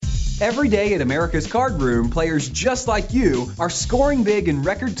Every day at America's Card Room, players just like you are scoring big in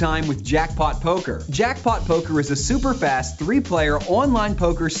record time with Jackpot Poker. Jackpot Poker is a super fast 3-player online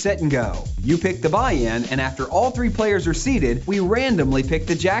poker set and go. You pick the buy-in, and after all 3 players are seated, we randomly pick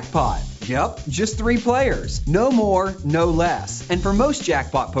the jackpot. Yep, just 3 players. No more, no less. And for most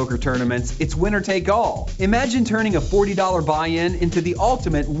Jackpot Poker tournaments, it's winner take all. Imagine turning a $40 buy-in into the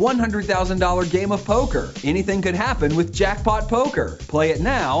ultimate $100,000 game of poker. Anything could happen with Jackpot Poker. Play it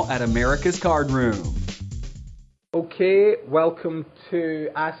now at America's Card Room. Okay, welcome to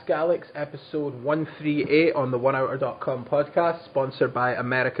Ask Alex, episode 138 on the OneOuter.com podcast, sponsored by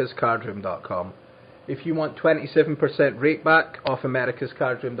AmericasCardroom.com. If you want 27% rate back off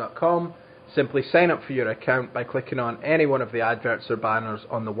AmericasCardroom.com, simply sign up for your account by clicking on any one of the adverts or banners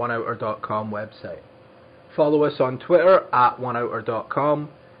on the OneOuter.com website. Follow us on Twitter at OneOuter.com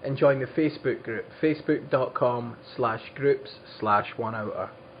and join the Facebook group, facebook.com/groups/OneOuter.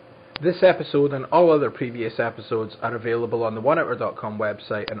 This episode and all other previous episodes are available on the OneOuter.com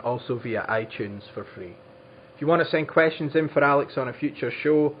website and also via iTunes for free. If you want to send questions in for Alex on a future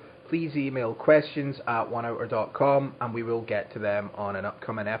show, please email questions@oneouter.com and we will get to them on an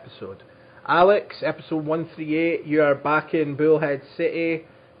upcoming episode. Alex, episode 138, you are back in Bullhead City,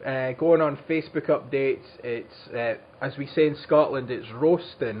 going on Facebook updates. It's, as we say in Scotland, it's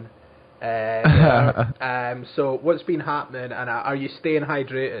roasting. So what's been happening, and are you staying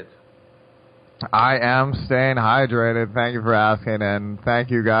hydrated? I am staying hydrated. Thank you for asking, and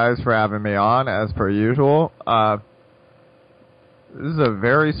thank you guys for having me on, as per usual. This is a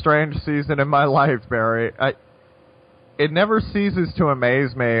very strange season in my life, Barry. It never ceases to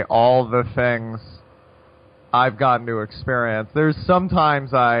amaze me, all the things I've gotten to experience. There's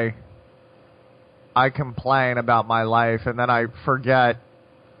sometimes I complain about my life, and then I forget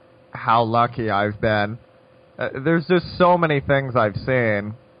how lucky I've been. There's just so many things I've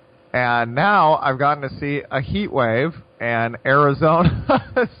seen. And now I've gotten to see a heat wave in Arizona.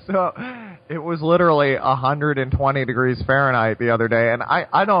 So it was literally 120 degrees Fahrenheit the other day. And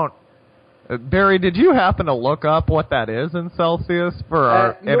I don't... Barry, did you happen to look up what that is in Celsius for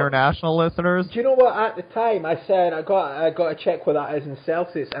our international listeners? Do you know what? At the time, I said I got to check what that is in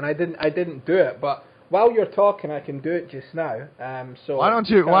Celsius, and I didn't do it. But while you're talking, I can do it just now. So why don't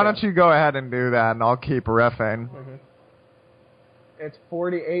you go ahead and do that, and I'll keep riffing. Mm-hmm. It's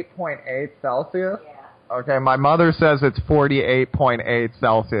 48.8 Celsius. Yeah. Okay, my mother says it's 48.8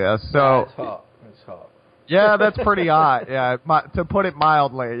 Celsius. So yeah, it's hot. It's hot. Yeah, that's pretty hot. Yeah, to put it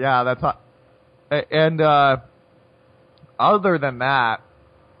mildly. Yeah, that's hot. And other than that,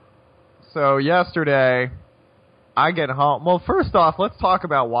 so yesterday I get home. Well, first off, let's talk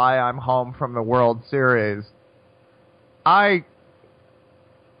about why I'm home from the World Series. I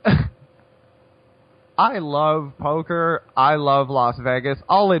love poker. I love Las Vegas.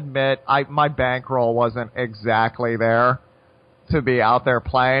 I'll admit, my bankroll wasn't exactly there to be out there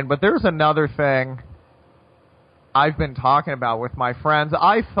playing. But there's another thing I've been talking about with my friends.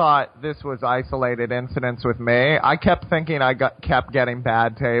 I thought this was isolated incidents with me. I kept thinking kept getting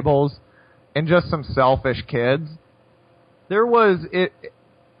bad tables and just some selfish kids. There was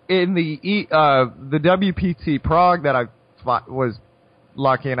in the WPT Prague that I was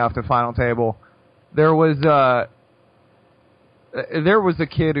lucky enough to final table. There was a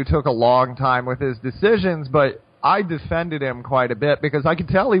kid who took a long time with his decisions, but I defended him quite a bit because I could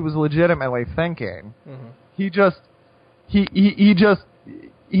tell he was legitimately thinking. Mm-hmm.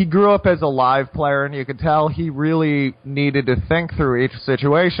 He grew up as a live player, and you could tell he really needed to think through each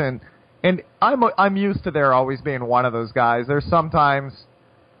situation. And I'm used to there always being one of those guys. There's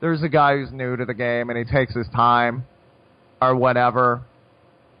a guy who's new to the game and he takes his time or whatever.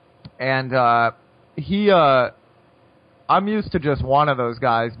 And I'm used to just one of those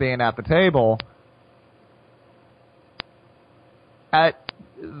guys being at the table. At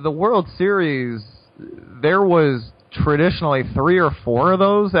the World Series, there was traditionally 3 or 4 of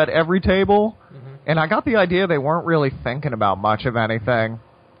those at every table, mm-hmm. and I got the idea they weren't really thinking about much of anything.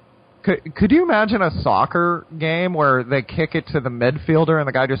 Could you imagine a soccer game where they kick it to the midfielder and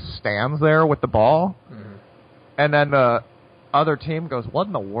the guy just stands there with the ball, mm-hmm. and then the other team goes, what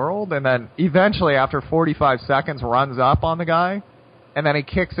in the world? And then eventually, after 45 seconds, runs up on the guy, and then he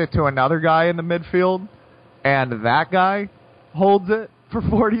kicks it to another guy in the midfield, and that guy holds it for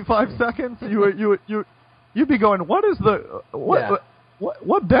 45 seconds. You'd be going, what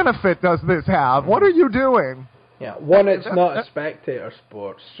benefit does this have? What are you doing? Yeah, it's not a spectator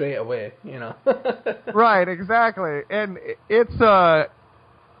sport straight away, you know. Right, exactly. And it's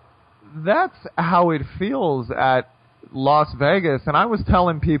that's how it feels at Las Vegas. And I was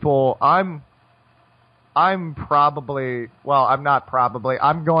telling people I'm going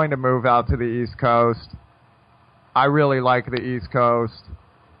to move out to the East Coast. I really like the East Coast.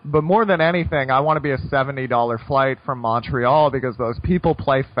 But more than anything, I want to be a $70 flight from Montreal because those people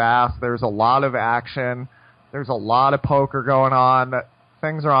play fast. There's a lot of action. There's a lot of poker going on.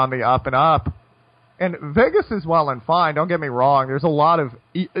 Things are on the up and up. And Vegas is well and fine, don't get me wrong. There's a lot of...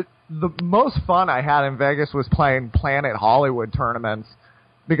 The most fun I had in Vegas was playing Planet Hollywood tournaments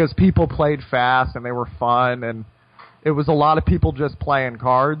because people played fast and they were fun, and it was a lot of people just playing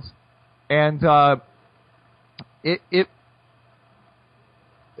cards. And you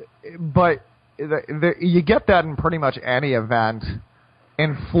get that in pretty much any event.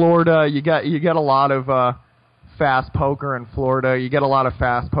 In Florida, you get a lot of fast poker in Florida. You get a lot of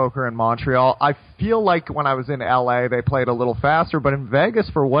fast poker in Montreal. I feel like when I was in LA, they played a little faster, but in Vegas,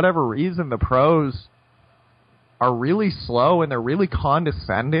 for whatever reason, the pros are really slow and they're really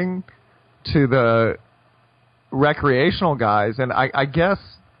condescending to the recreational guys. And I guess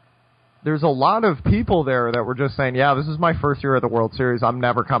there's a lot of people there that were just saying, yeah, this is my first year at the World Series. I'm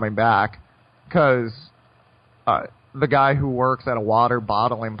never coming back. Because the guy who works at a water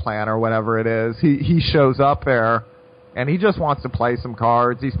bottling plant or whatever it is, he shows up there and he just wants to play some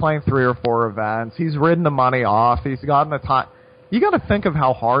cards. He's playing 3 or 4 events. He's ridden the money off. He's gotten the time. You got to think of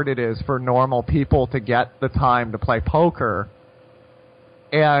how hard it is for normal people to get the time to play poker.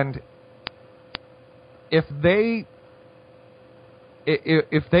 And if they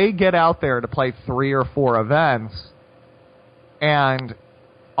get out there to play 3 or 4 events, and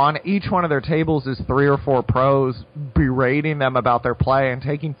on each one of their tables is 3 or 4 pros berating them about their play and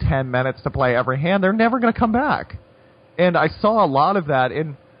taking 10 minutes to play every hand, they're never going to come back. And I saw a lot of that.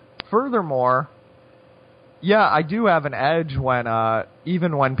 And furthermore, yeah, I do have an edge when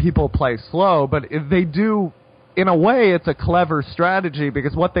even when people play slow, but if they do, in a way, it's a clever strategy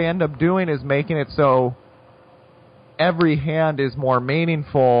because what they end up doing is making it so every hand is more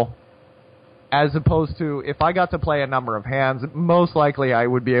meaningful, as opposed to if I got to play a number of hands, most likely I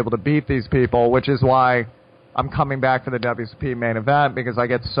would be able to beat these people, which is why I'm coming back for the WSOP main event, because I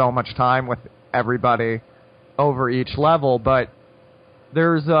get so much time with everybody over each level. But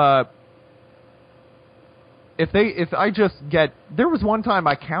there's there was one time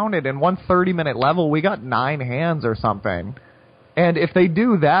I counted in one 30-minute level, we got 9 hands or something. And if they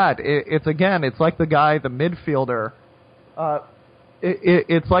do that, it's like the guy, the midfielder,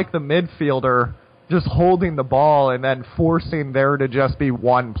 it's like the midfielder just holding the ball and then forcing there to just be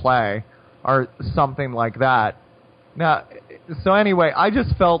one play or something like that. Now, so anyway, I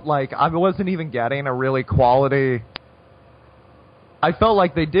just felt like I wasn't even getting a really quality. I felt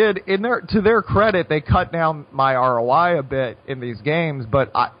like they did, to their credit, they cut down my ROI a bit in these games,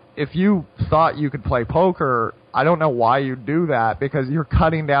 but if you thought you could play poker, I don't know why you'd do that, because you're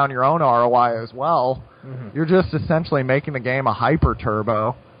cutting down your own ROI as well. Mm-hmm. You're just essentially making the game a hyper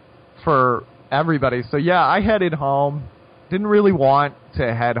turbo for everybody. So yeah, I headed home. Didn't really want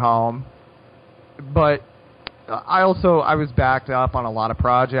to head home, but I was backed up on a lot of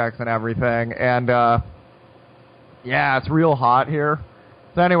projects and everything, and yeah, it's real hot here.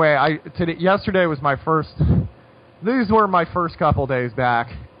 So anyway, yesterday was my first. These were my first couple days back.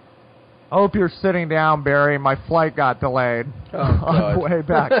 I hope you're sitting down, Barry. My flight got delayed on the way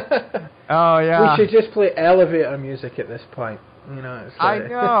back. Oh, yeah. We should just play elevator music at this point. You know, it's I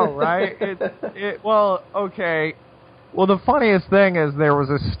know, right? Well, okay. Well, the funniest thing is there was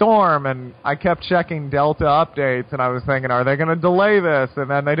a storm, and I kept checking Delta updates, and I was thinking, are they going to delay this? And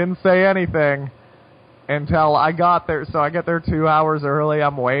then they didn't say anything until I got there. So I get there 2 hours early.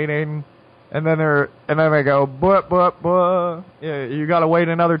 I'm waiting. And then they go, but, yeah, you got to wait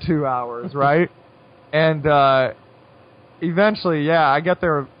another 2 hours, right? And eventually, yeah, I get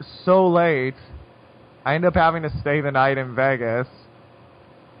there so late, I end up having to stay the night in Vegas.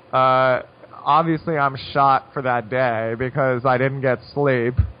 Obviously, I'm shot for that day because I didn't get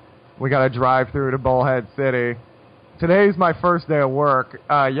sleep. We got to drive through to Bullhead City. Today's my first day of work.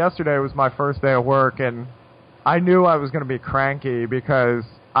 Yesterday was my first day of work, and I knew I was going to be cranky because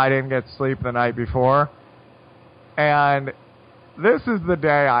I didn't get sleep the night before. And this is the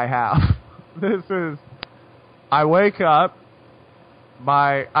day I have. I wake up,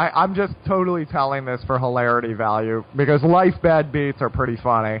 I'm just totally telling this for hilarity value, because life bad beats are pretty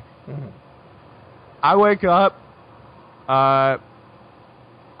funny. Mm-hmm. I wake up, I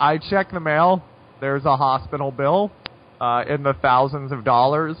check the mail, there's a hospital bill in the thousands of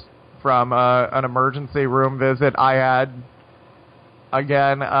dollars from an emergency room visit I had.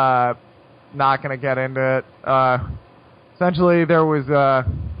 Again, not going to get into it. Essentially, there was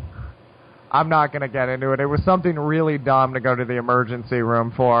I'm not going to get into it. It was something really dumb to go to the emergency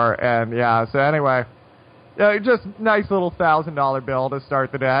room for. And, yeah, so anyway, just nice little $1,000 bill to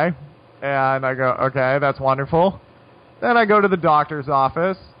start the day. And I go, okay, that's wonderful. Then I go to the doctor's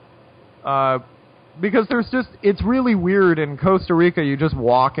office. Because it's really weird in Costa Rica. You just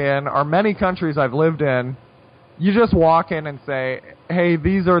walk in, or many countries I've lived in, you just walk in and say, hey,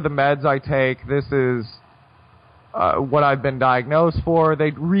 these are the meds I take. This is what I've been diagnosed for.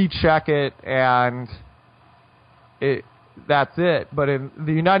 They recheck it, and that's it. But in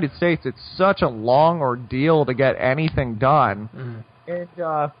the United States, it's such a long ordeal to get anything done.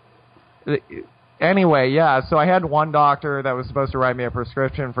 And anyway, yeah, so I had one doctor that was supposed to write me a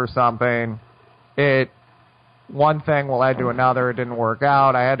prescription for something. One thing led to another. It didn't work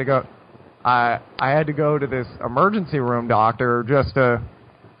out. I had to go to this emergency room doctor just to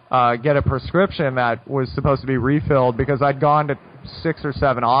get a prescription that was supposed to be refilled, because I'd gone to 6 or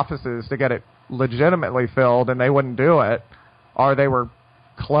 7 offices to get it legitimately filled, and they wouldn't do it, or they were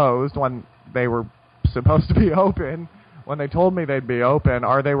closed when they were supposed to be open, when they told me they'd be open,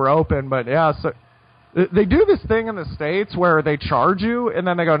 or they were open. But yeah, so they do this thing in the States where they charge you, and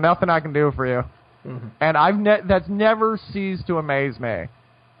then they go, nothing I can do for you. Mm-hmm. And that's never ceased to amaze me.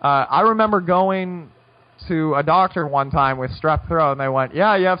 I remember going to a doctor one time with strep throat, and they went,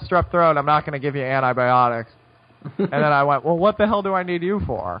 yeah, you have strep throat, I'm not going to give you antibiotics. And then I went, well, what the hell do I need you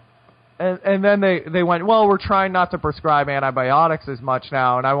for? And then they went, well, we're trying not to prescribe antibiotics as much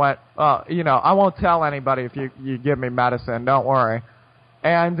now. And I went, I won't tell anybody if you give me medicine, don't worry.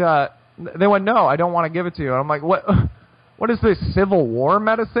 And they went, no, I don't want to give it to you. And I'm like, what is this, Civil War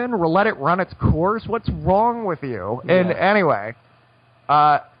medicine? Let it run its course? What's wrong with you? Yeah. And anyway,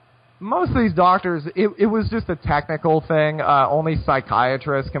 most of these doctors, it was just a technical thing. Only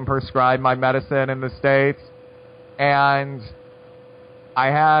psychiatrists can prescribe my medicine in the States. And I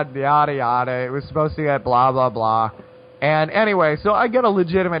had yada yada. It was supposed to get blah, blah, blah. And anyway, so I get a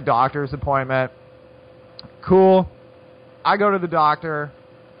legitimate doctor's appointment. Cool. I go to the doctor.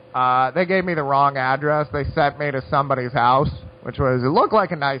 They gave me the wrong address. They sent me to somebody's house, it looked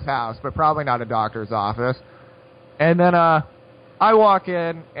like a nice house, but probably not a doctor's office. And then I walk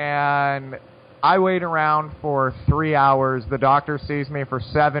in, and I wait around for 3 hours. The doctor sees me for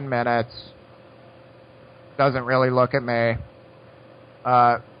 7 minutes. Doesn't really look at me.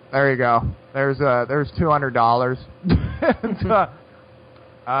 There you go. There's $200.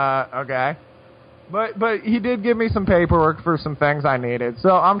 Okay. But he did give me some paperwork for some things I needed. So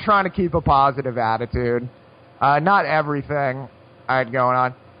I'm trying to keep a positive attitude. Not everything I had going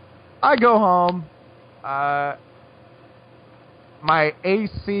on. I go home. My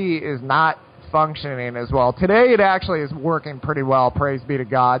AC is not functioning as well. Today it actually is working pretty well. Praise be to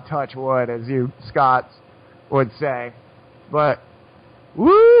God. Touch wood, as you Scots would say. But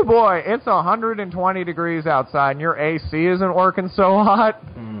woo, boy, it's 120 degrees outside, and your AC isn't working so hot.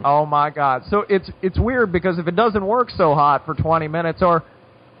 Oh, my God. So it's weird, because if it doesn't work so hot for 20 minutes, or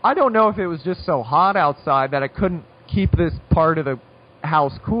I don't know if it was just so hot outside that I couldn't keep this part of the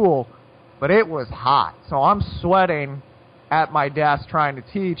house cool, but it was hot. So I'm sweating at my desk trying to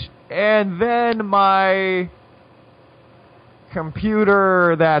teach, and then my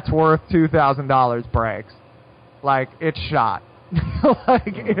computer that's worth $2,000 breaks. Like, it's shot.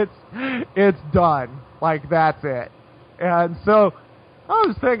 Like, it's done. Like, that's it. And so I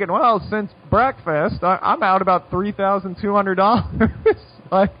was thinking, well, since breakfast, I'm out about $3,200.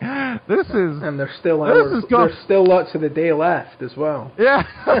 Like, this is... And there's still hours. There's still lots of the day left as well. Yeah,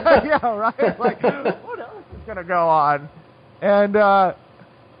 yeah, right? Like, what else is going to go on? And I'm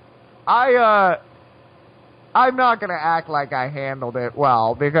not going to act like I handled it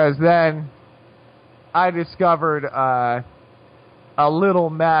well, because then I discovered a little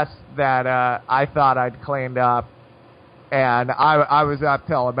mess that I thought I'd cleaned up, and I was up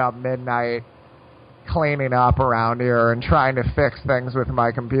till about midnight cleaning up around here and trying to fix things with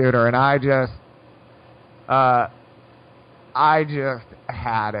my computer, and I just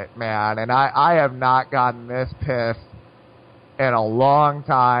had it, man, and I have not gotten this pissed in a long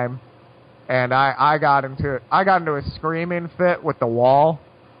time, and I got into a screaming fit with the wall,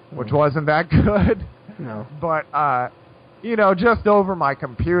 which wasn't that good. No. But just over my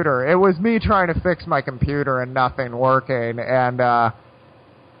computer. It was me trying to fix my computer and nothing working, and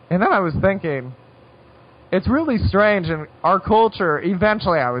then I was thinking, it's really strange in our culture.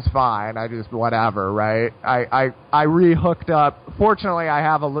 Eventually I was fine. I just whatever, right? I re-hooked up. Fortunately, I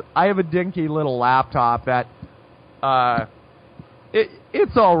have a dinky little laptop that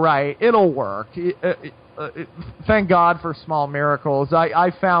it's all right. It'll work. Thank God for small miracles.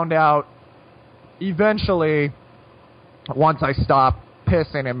 I found out eventually, once I stopped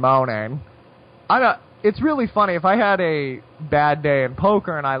pissing and moaning, it's really funny. If I had a bad day in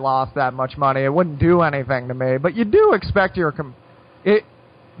poker and I lost that much money, it wouldn't do anything to me. But you do expect the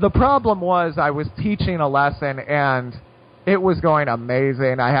problem was I was teaching a lesson and it was going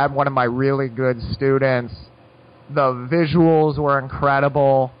amazing. I had one of my really good students. The visuals were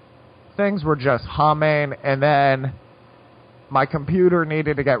incredible. Things were just humming. And then my computer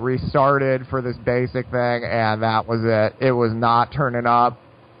needed to get restarted for this basic thing, and that was it. It was not turning up.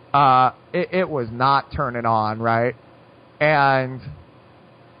 It was not turning on, right? And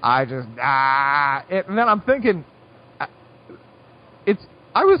I just, and then I'm thinking,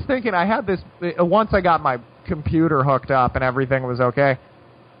 I was thinking I had this, once I got my computer hooked up and everything was okay.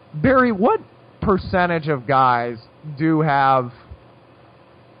 Barry, what percentage of guys do have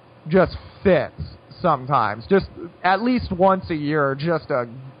just fits sometimes? Just at least once a year, just a,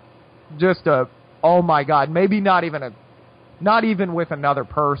 oh my God, maybe not even with another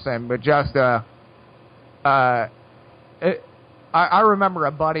person, but just I remember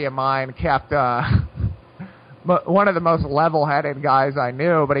a buddy of mine kept, one of the most level-headed guys I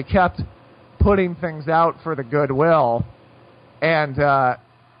knew, but he kept putting things out for the Goodwill, and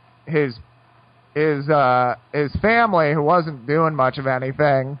his family, who wasn't doing much of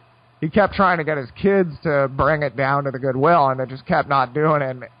anything, he kept trying to get his kids to bring it down to the Goodwill, and they just kept not doing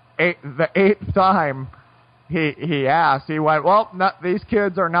it. And the eighth time he asked, he went, well, these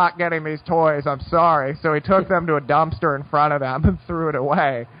kids are not getting these toys, I'm sorry. So he took them to a dumpster in front of them and threw it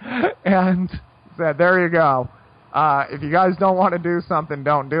away. And said, there you go. If you guys don't want to do something,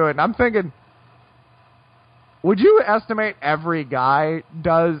 don't do it. And I'm thinking, would you estimate every guy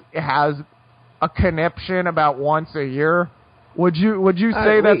has a conniption about once a year? Would you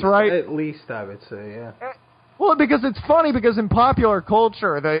say that's right? At least I would say, yeah. Well, because it's funny, because in popular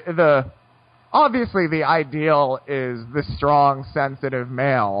culture, the obviously the ideal is the strong, sensitive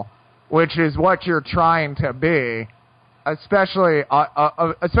male, which is what you're trying to be, especially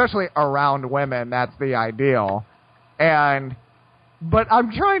around women. That's the ideal. But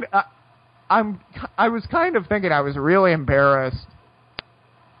I'm trying to, I was kind of thinking I was really embarrassed,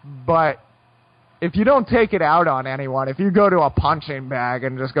 but if you don't take it out on anyone, if you go to a punching bag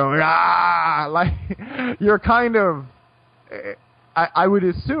and just go, like, you're kind of, I would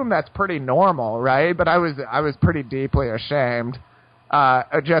assume that's pretty normal, right? But I was pretty deeply ashamed,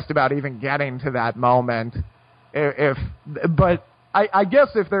 just about even getting to that moment. But I guess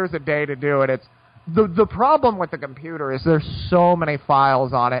if there's a day to do it, it's, the problem with the computer is there's so many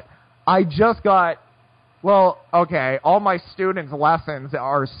files on it. I just got, well, okay, all my students' lessons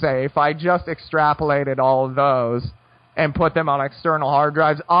are safe. I just extrapolated all of those and put them on external hard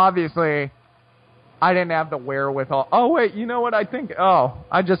drives. Obviously, I didn't have the wherewithal. Oh, wait, you know what? I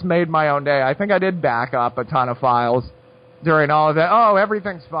just made my own day. I think I did back up a ton of files during all of that. Oh,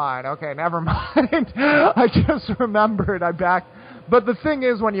 everything's fine. Okay, never mind. I just remembered I backed. But the thing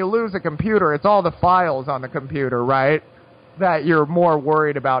is, when you lose a computer, it's all the files on the computer, right, that you're more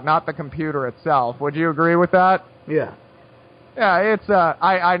worried about, not the computer itself. Would you agree with that? Yeah. Yeah, it's,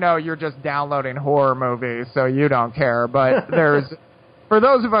 I know you're just downloading horror movies, so you don't care, but for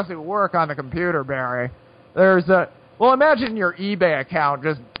those of us who work on the computer, Barry, well, imagine your eBay account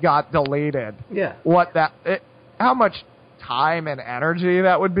just got deleted. Yeah. How much time and energy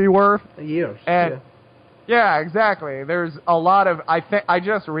that would be worth? Years. Yeah, exactly. There's a lot of, I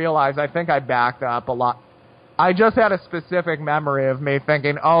just realized, I think I backed up a lot. I just had a specific memory of me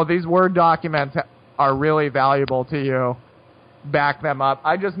thinking, oh, these Word documents are really valuable to you. Back them up.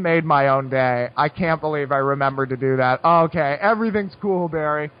 I just made my own day. I can't believe I remembered to do that. Okay, everything's cool,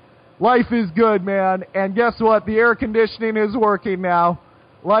 Barry. Life is good, man. And guess what? The air conditioning is working now.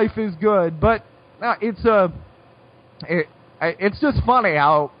 Life is good. But it's just funny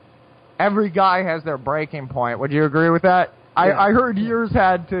how every guy has their breaking point. Would you agree with that? Yeah. I heard yours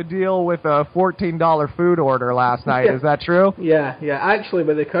had to deal with a $14 food order last night. Is that true? Yeah. Actually,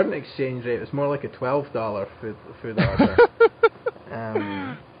 with the current exchange rate, it's more like a $12 food order.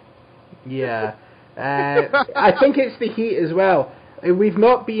 I think it's the heat as well. We've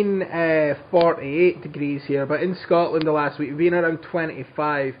not been 48 degrees here, but in Scotland the last week we've been around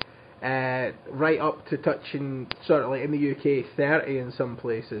 25, right up to touching, sort of like in the UK, 30 in some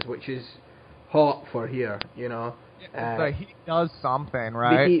places, which is hot for here, you know. The heat does something,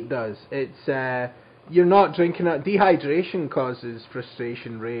 right? The heat does. It's you're not drinking it. Dehydration causes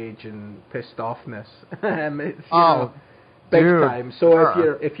frustration, rage, and pissed offness. It's, you know, big time.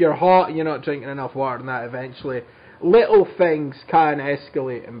 So if you're hot and you're not drinking enough water, and that eventually little things can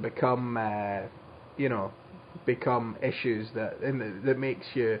escalate and become issues that makes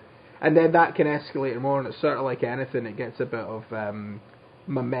you, and then that can escalate more. And it's sort of like anything. It gets a bit of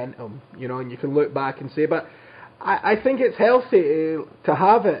momentum, and you can look back and say, but I think it's healthy to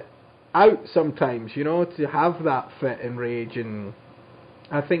have it out sometimes, to have that fit and rage. And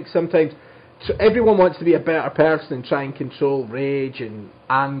I think sometimes everyone wants to be a better person and try and control rage and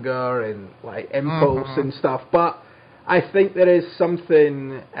anger and like impulse and stuff, but I think there is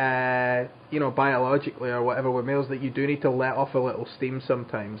something, biologically or whatever with males that you do need to let off a little steam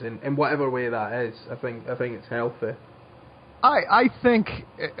sometimes, in whatever way that is. I think it's healthy. I think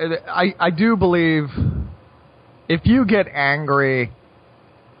I do believe if you get angry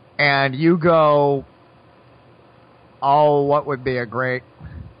and you go, oh, what would be a great...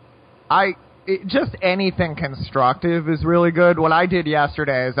 just anything constructive is really good. What I did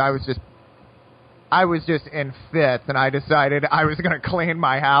yesterday is I was just in fits, and I decided I was going to clean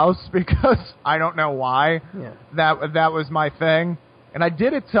my house because I don't know why. Yeah. That was my thing. And I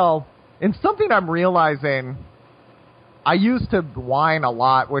did it and something I'm realizing, I used to whine a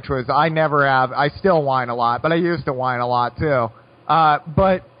lot, which was, I never have, I still whine a lot, but I used to whine a lot too.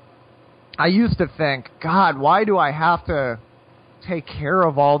 But I used to think, God, why do I have to take care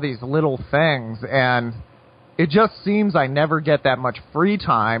of all these little things? And it just seems I never get that much free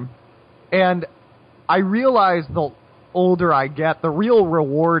time. And I realize the older I get, the real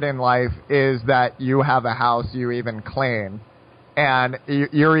reward in life is that you have a house you even clean. And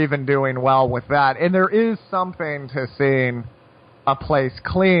you're even doing well with that. And there is something to seeing a place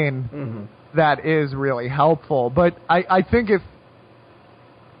clean that is really helpful. But I think if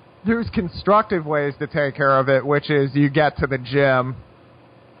there's constructive ways to take care of it, which is you get to the gym.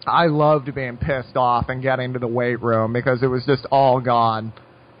 I loved being pissed off and getting to the weight room because it was just all gone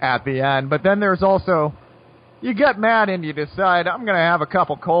at the end. But then there's also, you get mad and you decide, I'm going to have a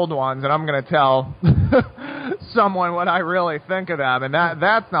couple cold ones and I'm going to tell someone what I really think of them. And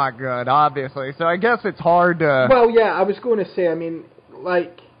that's not good, obviously. So I guess it's hard to... Well, yeah, I was going to say, I mean,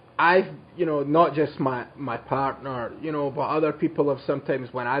 like, I've, not just my partner, but other people have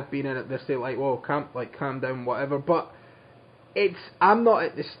sometimes, when I've been in it, they say, like, well, calm down, whatever. But I'm not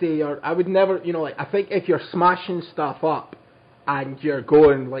at the stage, or I would never, I think if you're smashing stuff up and you're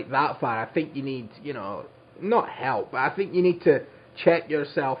going, like, that far, I think you need, not help, but I think you need to check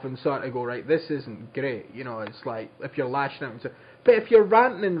yourself and sort of go, right, this isn't great. It's like, if you're lashing out. But if you're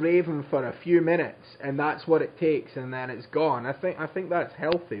ranting and raving for a few minutes and that's what it takes and then it's gone, I think that's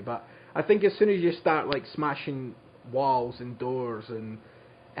healthy. But I think as soon as you start, like, smashing walls and doors and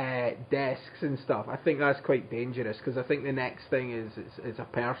desks and stuff, I think that's quite dangerous, because I think the next thing is a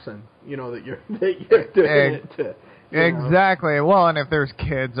person, that you're doing it to. Exactly. Well, and if there's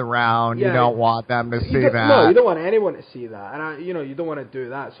kids around, you don't want them to see that. No, you don't want anyone to see that, and you don't want to do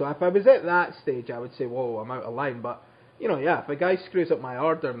that. So if I was at that stage, I would say, whoa, I'm out of line. But if a guy screws up my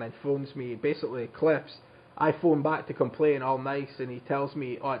order and then phones me, basically clips, I phone back to complain all nice, and he tells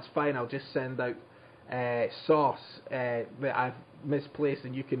me, oh, it's fine, I'll just send out sauce that I've misplaced,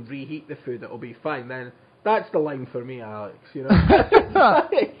 and you can reheat the food, it'll be fine. Then that's the line for me, Alex. It's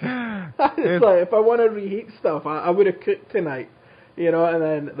like, if I want to reheat stuff, I would have cooked tonight, and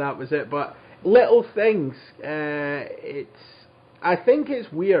then that was it. But little things, I think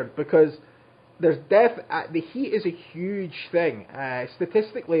it's weird because there's the heat is a huge thing.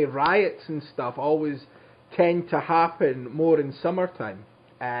 Statistically, riots and stuff always tend to happen more in summertime.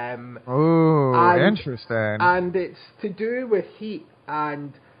 Interesting. And it's to do with heat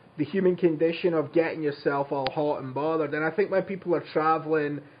and the human condition of getting yourself all hot and bothered. And I think when people are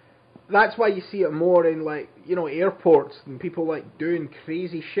travelling, that's why you see it more in, like, airports, and people, like, doing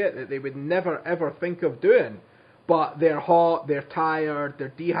crazy shit that they would never ever think of doing. But they're hot, they're tired,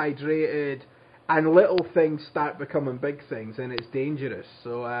 they're dehydrated, and little things start becoming big things, and it's dangerous.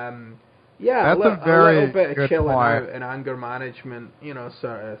 So, yeah, that's a little bit of chilling point. out and anger management,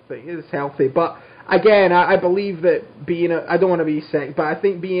 sort of thing is healthy. But again, I believe that I don't want to be sick, but I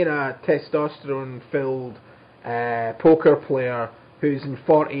think being a testosterone-filled poker player who's in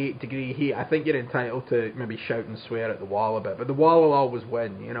 48-degree heat, I think you're entitled to maybe shout and swear at the wall a bit. But the wall will always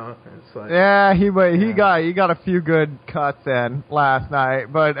win, It's like, yeah, he got a few good cuts in last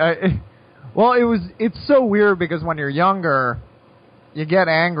night, but it's so weird because when you're younger, you get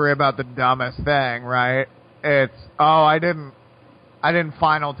angry about the dumbest thing, right? It's, oh, I didn't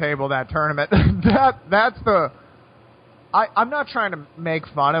final table that tournament. I'm not trying to make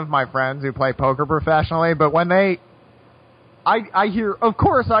fun of my friends who play poker professionally, but when I hear, of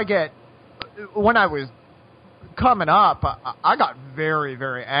course when I was coming up, I got very,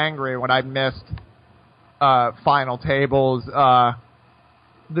 very angry when I missed final tables.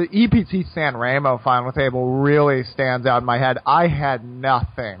 The EPT San Remo final table really stands out in my head. I had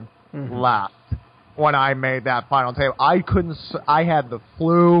nothing left. when I made that final table. I had the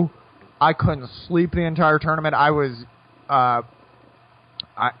flu. I couldn't sleep the entire tournament. I was,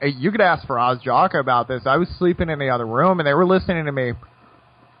 you could ask Faraz Jaka about this. I was sleeping in the other room, and they were listening to me.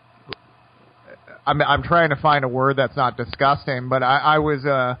 I'm trying to find a word that's not disgusting, but I was,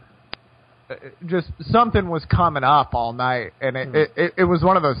 just something was coming up all night, and it was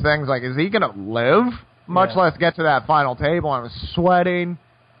one of those things like, is he going to live? Much less get to that final table. I was sweating.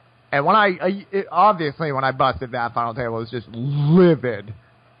 And when obviously when I busted that final table, it was just livid.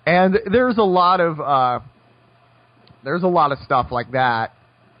 And there's a lot of stuff like that.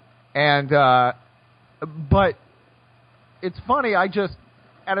 And, but it's funny,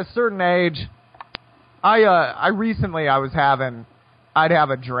 at a certain age, I'd have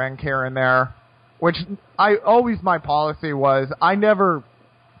a drink here and there, which my policy was, I never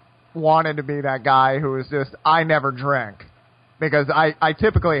wanted to be that guy who was just, I never drink. Because I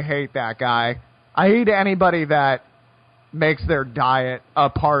typically hate that guy. I hate anybody that makes their diet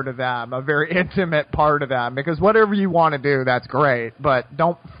a part of them, a very intimate part of them. Because whatever you want to do, that's great. But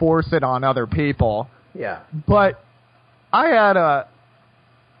don't force it on other people. Yeah. But I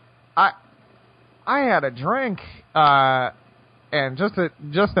had a drink, and just a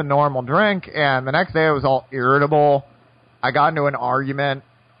normal drink, and the next day I was all irritable. I got into an argument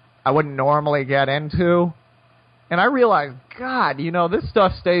I wouldn't normally get into. And I realized, God, this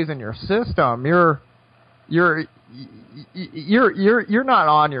stuff stays in your system. You're not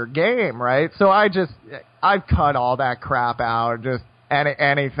on your game, right? So I've cut all that crap out. Just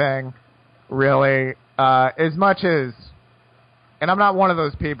anything, really, as much as, and I'm not one of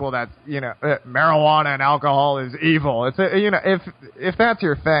those people that's, marijuana and alcohol is evil. It's, if that's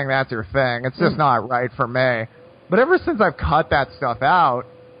your thing, that's your thing. It's just not right for me. But ever since I've cut that stuff out,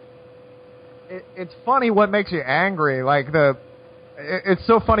 it's funny what makes you angry. Like it's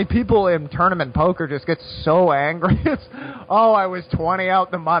so funny. People in tournament poker just get so angry. It's, I was 20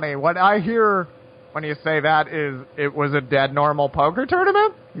 out the money. What I hear when you say that is it was a dead normal poker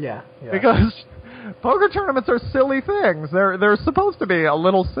tournament. Yeah. Because poker tournaments are silly things. They're supposed to be a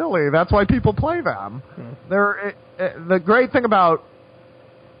little silly. That's why people play them. The great thing about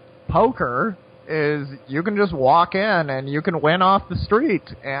poker is you can just walk in and you can win off the street,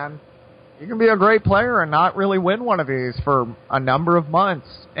 and you can be a great player and not really win one of these for a number of months,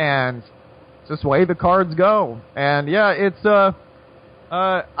 and it's just the way the cards go. And yeah, it's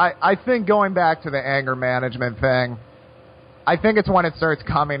I think going back to the anger management thing, I think it's when it starts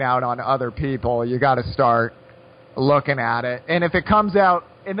coming out on other people, you got to start looking at it. And if it comes out,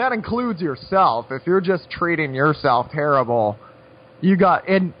 and that includes yourself, if you're just treating yourself terrible, you got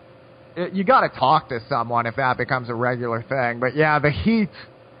to talk to someone if that becomes a regular thing. But yeah, the heat.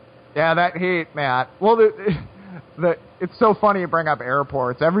 Yeah, that heat, Matt. Well, it's so funny you bring up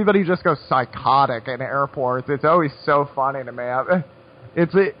airports. Everybody just goes psychotic in airports. It's always so funny to me.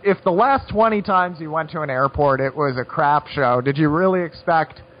 If the last 20 times you went to an airport, it was a crap show, did you really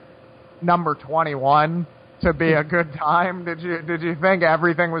expect number 21 to be a good time? Did you think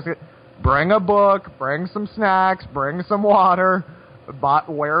everything was good? Bring a book, bring some snacks, bring some water,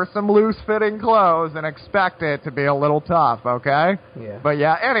 wear some loose-fitting clothes, and expect it to be a little tough, okay? Yeah. But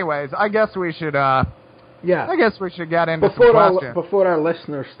yeah, anyways, I guess we should get into some questions. Before our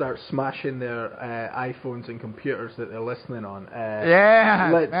listeners start smashing their iPhones and computers that they're listening on.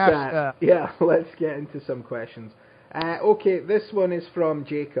 Let's get into some questions. Okay, this one is from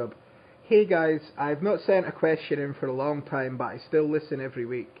Jacob. Hey guys, I've not sent a question in for a long time, but I still listen every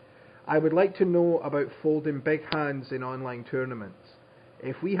week. I would like to know about folding big hands in online tournaments.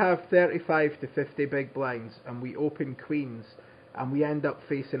 If we have 35 to 50 big blinds and we open queens and we end up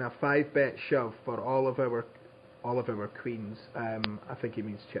facing a 5-bet shove for all of our queens, I think he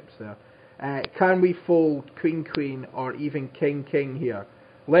means chips there, can we fold queen or even king here?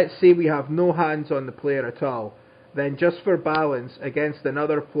 Let's say we have no hands on the player at all. Then just for balance against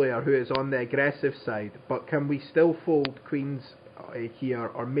another player who is on the aggressive side, but can we still fold queens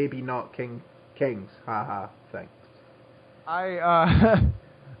here, or maybe not kings? Haha, thanks.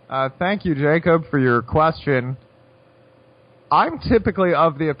 Thank you, Jacob, for your question. I'm typically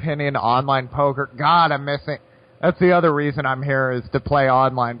of the opinion online poker, God, I'm missing, that's the other reason I'm here, is to play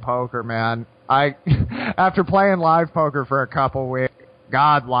online poker, man. After playing live poker for a couple weeks,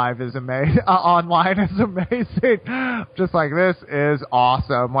 God, live is amazing. Online is amazing. Just like, this is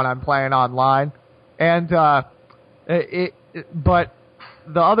awesome when I'm playing online. And, but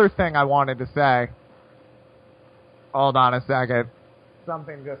the other thing I wanted to say, hold on a second.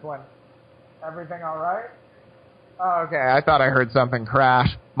 Something just went, everything all right? Oh, okay, I thought I heard something crash.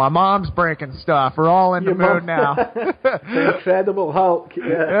 My mom's breaking stuff. We're all in the mood now. The Incredible Hulk.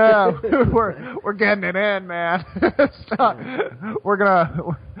 Yeah, we're getting it in, man.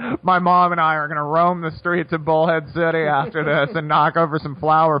 My mom and I are gonna roam the streets of Bullhead City after this and knock over some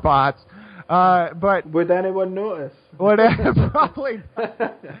flower pots. But would anyone notice? Probably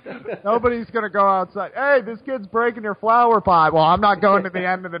nobody's going to go outside. Hey, this kid's breaking your flower pot. Well, I'm not going to the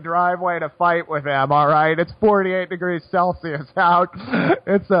end of the driveway to fight with him, all right? It's 48 degrees Celsius out.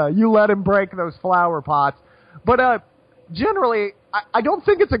 It's you let him break those flower pots. But generally, I don't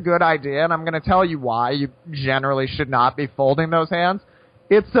think it's a good idea, and I'm going to tell you why you generally should not be folding those hands.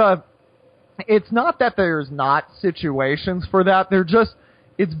 It's not that there's not situations for that.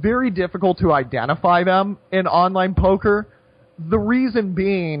 It's very difficult to identify them in online poker. The reason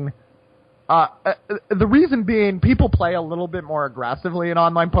being, people play a little bit more aggressively in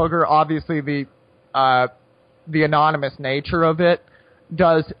online poker. Obviously, the anonymous nature of it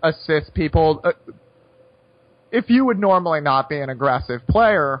does assist people. If you would normally not be an aggressive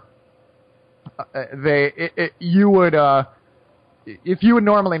player, if you would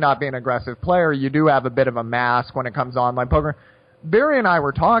normally not be an aggressive player, you do have a bit of a mask when it comes to online poker. Barry and I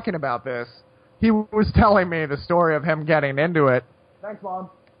were talking about this. He was telling me the story of him getting into it. Thanks, Mom.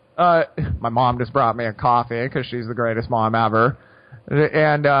 My mom just brought me a coffee because she's the greatest mom ever.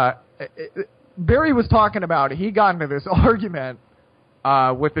 And Barry was talking about he got into this argument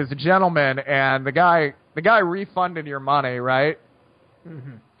with this gentleman, and the guy refunded your money, right?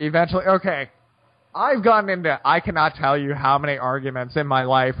 Mm-hmm. Eventually, okay. I've gotten into, I cannot tell you how many arguments in my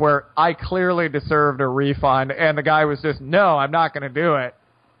life where I clearly deserved a refund, and the guy was just, no, I'm not going to do it.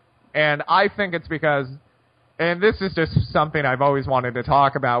 And I think it's because, and this is just something I've always wanted to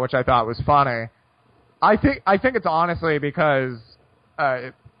talk about, which I thought was funny. I think it's honestly because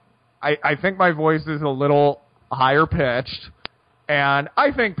I think my voice is a little higher pitched, and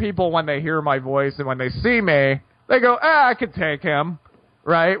I think people, when they hear my voice and when they see me, they go, I could take him.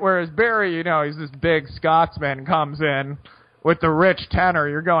 Right? Whereas Barry, he's this big Scotsman, comes in with the rich tenor.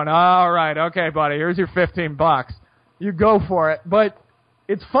 You're going, all right, okay, buddy, here's your $15. You go for it. But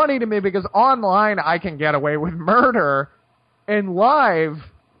it's funny to me because online I can get away with murder, and live,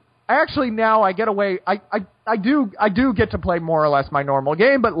 actually now I get away. I do get to play more or less my normal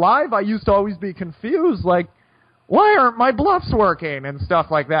game, but live I used to always be confused, like, why aren't my bluffs working and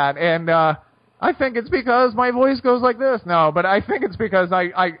stuff like that. And I think it's because my voice goes like this. No, but I think it's because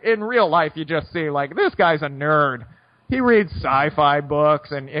I in real life you just see, like, this guy's a nerd. He reads sci-fi books,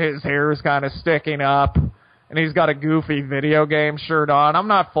 and his hair's kind of sticking up, and he's got a goofy video game shirt on. I'm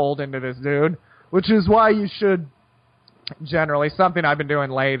not folding to this dude, which is why you should generally, something I've been doing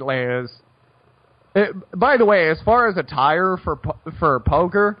lately is, by the way, as far as attire for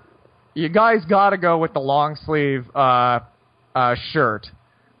poker, you guys got to go with the long sleeve shirt.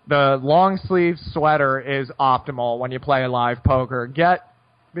 The long sleeve sweater is optimal when you play live poker.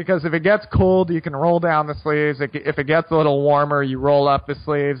 Because if it gets cold, you can roll down the sleeves. If it gets a little warmer, you roll up the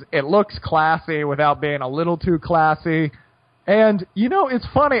sleeves. It looks classy without being a little too classy. And, it's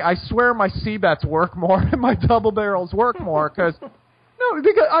funny. I swear my C-bets work more and my double barrels work more because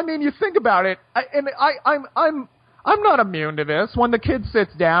you think about it, I'm not immune to this. When the kid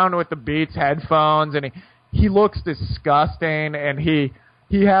sits down with the Beats headphones and he looks disgusting, and he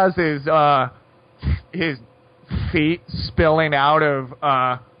has his feet spilling out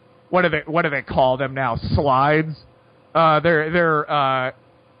of what do they call them now? Slides. They're I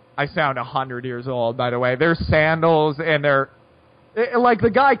sound 100 years old, by the way. They're sandals, and they're like, the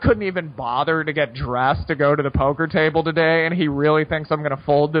guy couldn't even bother to get dressed to go to the poker table today, and he really thinks I'm going to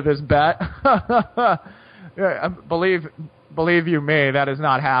fold to this bet. Believe you me, that is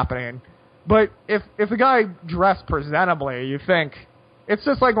not happening. But if a guy dressed presentably, you think, it's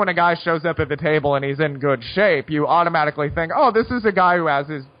just like when a guy shows up at the table and he's in good shape, you automatically think, oh, this is a guy who has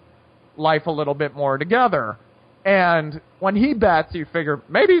his life a little bit more together. And when he bets, you figure,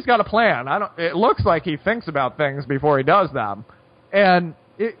 maybe he's got a plan. It looks like he thinks about things before he does them. And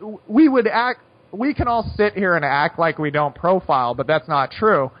we can all sit here and act like we don't profile, but that's not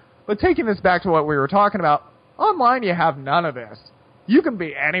true. But taking this back to what we were talking about, online you have none of this. You can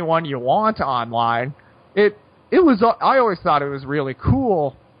be anyone you want online. I always thought it was really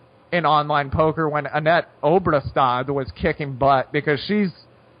cool in online poker when Annette Obrestad was kicking butt, because she's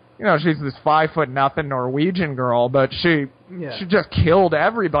this 5'0" Norwegian girl, but she just killed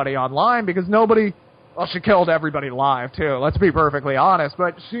everybody online because she killed everybody live too. Let's be perfectly honest,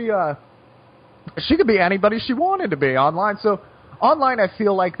 but she could be anybody she wanted to be online. So online, I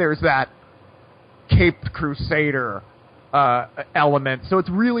feel like there's that Caped Crusader element. So it's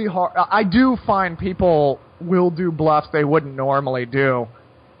really hard. I do find people will do bluffs they wouldn't normally do.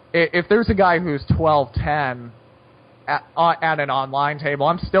 If there's a guy who's 12-10 at an online table,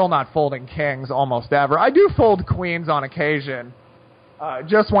 I'm still not folding kings almost ever. I do fold queens on occasion,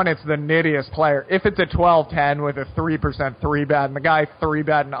 just when it's the nittiest player. If it's a 12-10 with a 3% 3-bet and the guy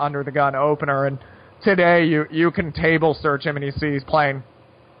 3-betting under the gun opener, and today you can table search him and you see he's playing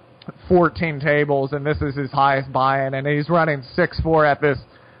 14 tables and this is his highest buy-in and he's running 6-4 at this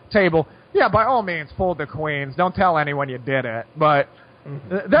table, yeah, by all means, fold the queens. Don't tell anyone you did it. But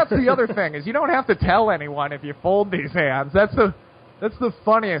that's the other thing, is you don't have to tell anyone if you fold these hands. That's the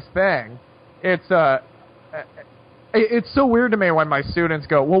funniest thing. It's so weird to me when my students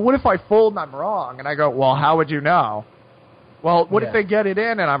go, well, what if I fold and I'm wrong? And I go, well, how would you know? Well, what if they get it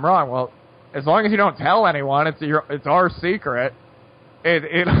in and I'm wrong? Well, as long as you don't tell anyone, it's our secret.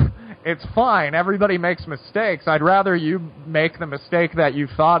 It's fine. Everybody makes mistakes. I'd rather you make the mistake that you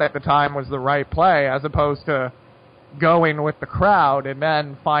thought at the time was the right play as opposed to going with the crowd and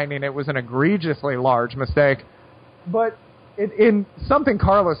then finding it was an egregiously large mistake. But in something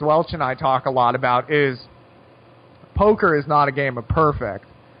Carlos Welch and I talk a lot about is poker is not a game of perfect.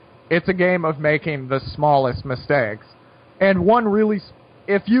 It's a game of making the smallest mistakes. And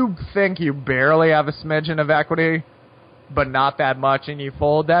if you think you barely have a smidgen of equity, but not that much, and you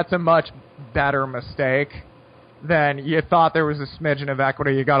fold, that's a much better mistake than you thought there was a smidgen of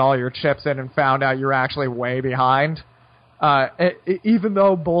equity, you got all your chips in and found out you're actually way behind. Even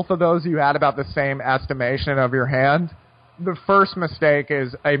though both of those you had about the same estimation of your hand, the first mistake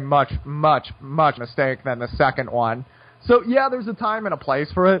is a much, much, much mistake than the second one. So, yeah, there's a time and a place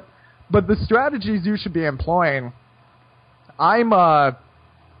for it, but the strategies you should be employing, one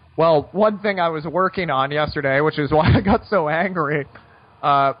thing I was working on yesterday, which is why I got so angry,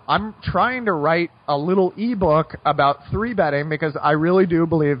 I'm trying to write a little ebook about 3-betting because I really do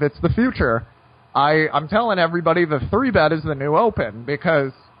believe it's the future. I'm telling everybody the 3-bet is the new open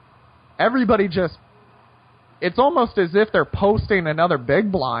because everybody it's almost as if they're posting another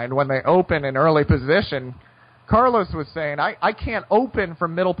big blind when they open in early position. Carlos was saying, I can't open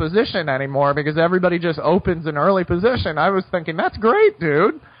from middle position anymore because everybody just opens in early position. I was thinking, that's great,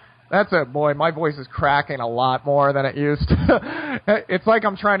 dude. Boy, my voice is cracking a lot more than it used to. It's like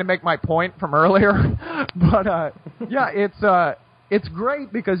I'm trying to make my point from earlier. But, it's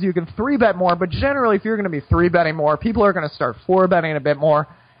great because you can 3-bet more, but generally if you're going to be 3-betting more, people are going to start 4-betting a bit more,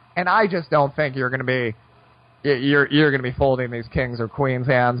 and I just don't think you're going to be folding these kings or queens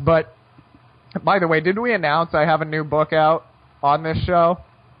hands. But, by the way, did we announce I have a new book out on this show?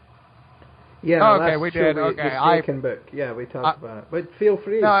 Yeah, okay, we did. Okay, book. Yeah, we talked about it. But feel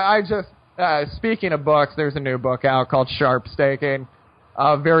free. No, speaking of books, there's a new book out called Sharp Staking.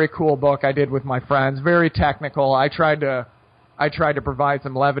 A very cool book I did with my friends. Very technical. I tried to provide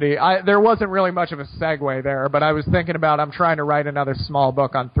some levity. There wasn't really much of a segue there, but I was thinking about I'm trying to write another small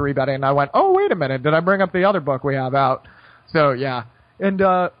book on 3-betting, and I went, oh, wait a minute, did I bring up the other book we have out? So, yeah. And,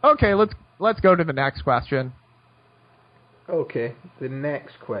 okay, let's go to the next question. Okay, the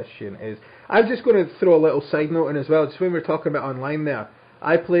next question is, I'm just going to throw a little side note in as well, just when we're talking about online there.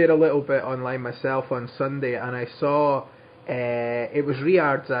 I played a little bit online myself on Sunday, and I saw, it was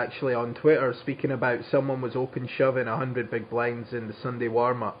Riards actually on Twitter speaking about someone was open shoving 100 big blinds in the Sunday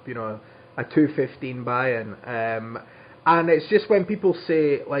warm-up, a 215 buy-in. And it's just when people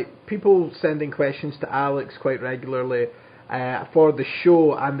say, like, people sending questions to Alex quite regularly for the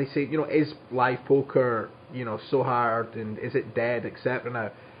show, and they say, is live poker, so hard, and is it dead, etc. now.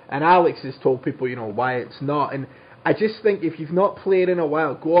 And Alex has told people, why it's not. And I just think if you've not played in a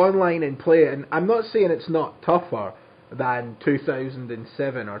while, go online and play it. And I'm not saying it's not tougher than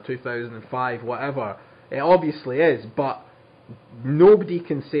 2007 or 2005, whatever. It obviously is, but nobody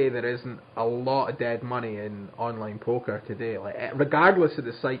can say there isn't a lot of dead money in online poker today. Like, regardless of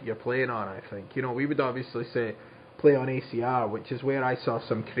the site you're playing on, I think. We would obviously say play on ACR, which is where I saw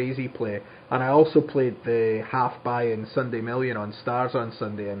some crazy play, and I also played the half buy-in Sunday Million on Stars on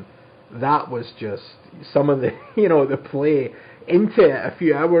Sunday, and that was just some of the the play into it a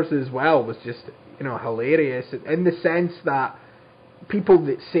few hours as well was just hilarious in the sense that people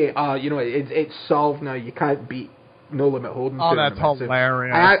that say it's solved now, you can't beat No Limit Hold'em. Oh, that's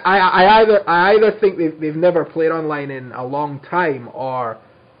hilarious. I either think they've never played online in a long time, or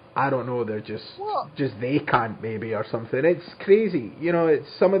I don't know, they're just they can't maybe or something. It's crazy. It's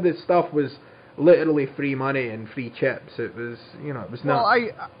some of the stuff was literally free money and free chips. It was, it was nuts. Well,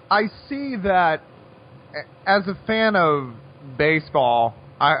 I see that as a fan of baseball,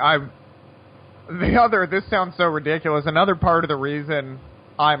 this sounds so ridiculous. Another part of the reason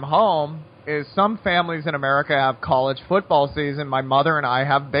I'm home is some families in America have college football season. My mother and I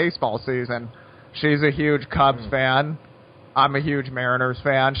have baseball season. She's a huge Cubs fan. I'm a huge Mariners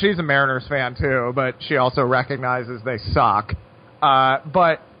fan. She's a Mariners fan, too, but she also recognizes they suck.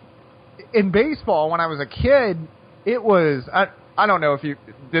 But in baseball, when I was a kid, it was... I don't know if you...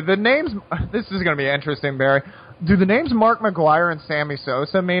 Did the names... This is going to be interesting, Barry. Do the names Mark McGwire and Sammy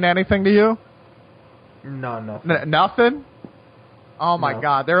Sosa mean anything to you? No, nothing. Nothing? Oh, my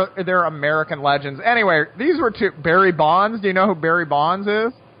God. They're American legends. Anyway, these were two... Barry Bonds. Do you know who Barry Bonds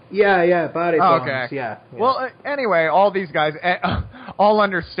is? Yeah, Barry Bonds. Okay. Yeah. Well, anyway, all these guys, all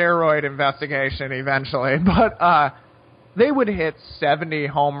under steroid investigation eventually, but they would hit 70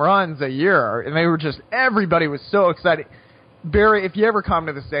 home runs a year, and they were just, everybody was so excited. Barry, if you ever come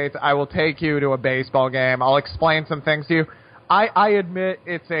to the States, I will take you to a baseball game. I'll explain some things to you. I admit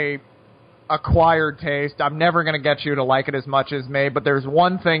it's a acquired taste. I'm never going to get you to like it as much as me, but there's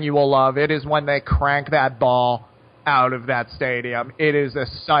one thing you will love. It is when they crank that ball out of that stadium. It is a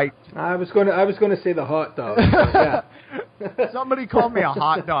sight. I was going to say the hot dog. Yeah. Somebody called me a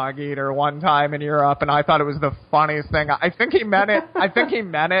hot dog eater one time in Europe, and I thought it was the funniest thing. I think he meant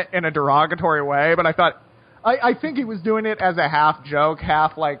it in a derogatory way, but I think he was doing it as a half joke,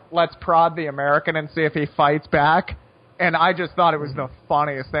 half like, let's prod the American and see if he fights back. And I just thought it was the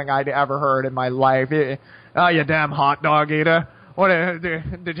funniest thing I'd ever heard in my life. Oh, you damn hot dog eater. What,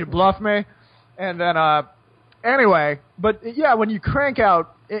 did you bluff me? And then, anyway, but yeah, when you crank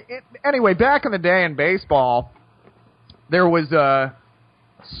out, anyway, back in the day in baseball, there was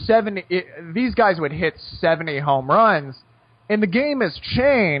 70. These guys would hit 70 home runs, and the game has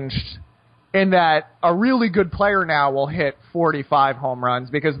changed in that a really good player now will hit 45 home runs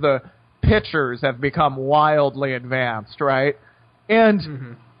because the pitchers have become wildly advanced, right?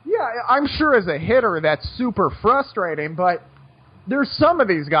 And yeah, I'm sure as a hitter that's super frustrating, but there's some of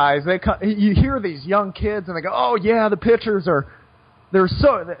these guys, you hear these young kids and they go, oh yeah, the pitchers they're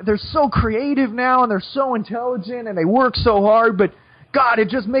so creative now and they're so intelligent and they work so hard, but God, it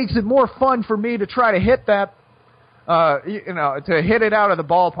just makes it more fun for me to try to hit that, to hit it out of the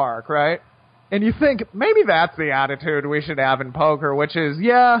ballpark, right? And you think maybe that's the attitude we should have in poker, which is,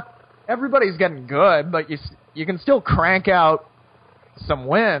 yeah, everybody's getting good, but you can still crank out some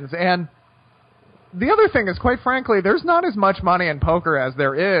wins. And the other thing is, quite frankly, there's not as much money in poker as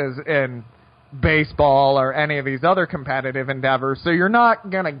there is in baseball or any of these other competitive endeavors, so you're not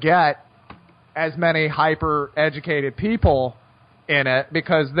going to get as many hyper-educated people in it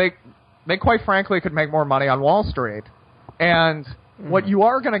because they quite frankly could make more money on Wall Street. And what you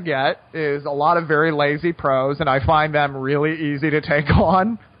are going to get is a lot of very lazy pros, and I find them really easy to take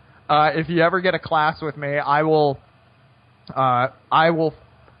on. If you ever get a class with me, I will get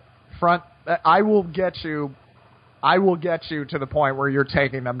you to the point where you're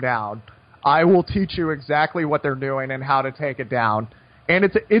taking them down. I will teach you exactly what they're doing and how to take it down. And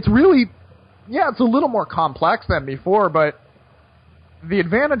it's really, yeah, it's a little more complex than before, but the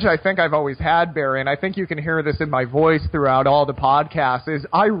advantage I think I've always had, Barry, and I think you can hear this in my voice throughout all the podcasts, is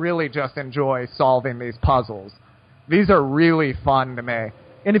I really just enjoy solving these puzzles. These are really fun to me.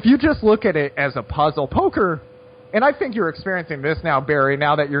 And if you just look at it as a puzzle, poker, and I think you're experiencing this now, Barry,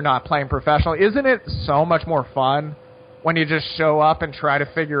 now that you're not playing professionally, isn't it so much more fun when you just show up and try to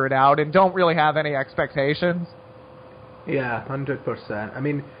figure it out and don't really have any expectations? Yeah, 100%. I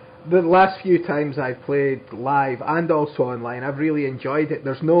mean, the last few times I've played live and also online, I've really enjoyed it.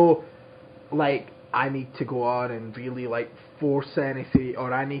 There's no, I need to go on and really, force anything,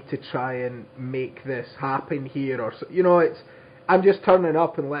 or I need to try and make this happen here, or, I'm just turning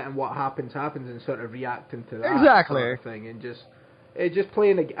up and letting what happens and sort of reacting to that sort of thing, and just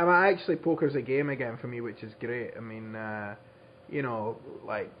playing. Actually, poker's a game again for me, which is great. I mean,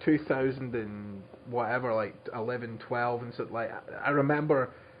 2000 and whatever, 11, 12, and so I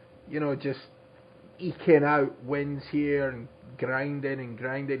remember, just eking out wins here and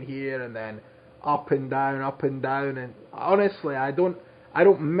grinding here, and then up and down, and honestly, I don't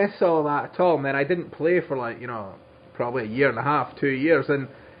miss all that at all. Man, I didn't play for probably a year and a half, 2 years, and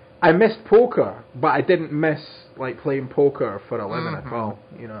I missed poker, but I didn't miss playing poker for a living at all.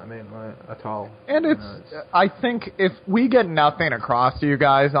 You know what I mean? At all. And I think if we get nothing across to you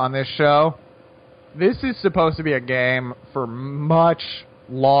guys on this show, this is supposed to be a game for much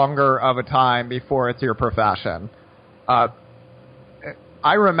longer of a time before it's your profession. I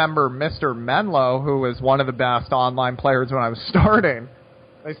remember Mr. Menlo, who was one of the best online players when I was starting.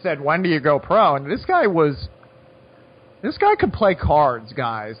 They said, when do you go pro? And this guy could play cards,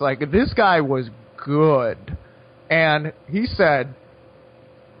 guys. This guy was good. And he said,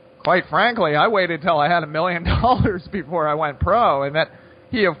 quite frankly, I waited till I had $1 million before I went pro. And that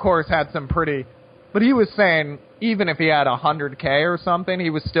he, of course, had some pretty But he was saying even if he had $100K or something, he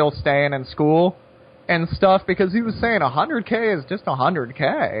was still staying in school and stuff, because he was saying $100K is just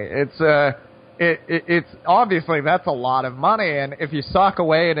 $100K. It's obviously that's a lot of money, and if you sock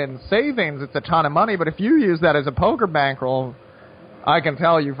away it in savings, it's a ton of money. But if you use that as a poker bankroll, I can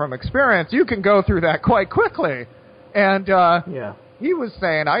tell you from experience, you can go through that quite quickly. And he was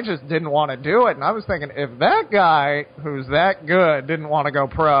saying, I just didn't want to do it. And I was thinking, if that guy who's that good didn't want to go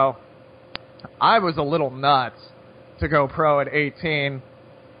pro, I was a little nuts to go pro at 18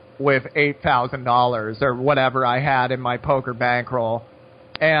 with $8,000 or whatever I had in my poker bankroll.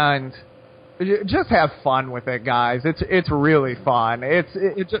 And just have fun with it, guys. It's really fun.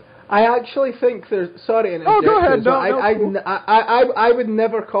 I actually think there's... Sorry, go ahead. I would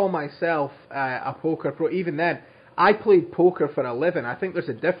never call myself a poker pro. Even then, I played poker for a living. I think there's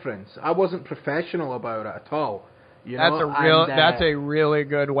a difference. I wasn't professional about it at all. You know? That's a really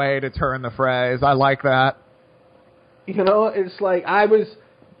good way to turn the phrase. I like that. You know, it's like I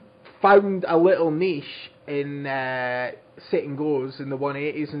found a little niche in sit and goes in the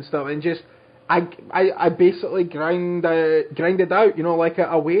 180s and stuff, and just I basically grinded out, you know, like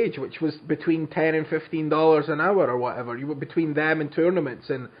a wage, which was between $10 and $15 an hour or whatever. You were between them and tournaments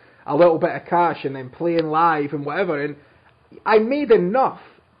and a little bit of cash, and then playing live and whatever. And I made enough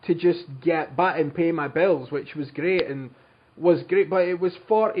to just get back and pay my bills, which was great. But it was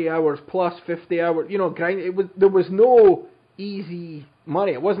 40 hours plus 50 hours, you know, grind. There was no easy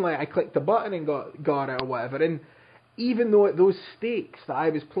money. It wasn't like I clicked a button and got it or whatever. And even though at those stakes that I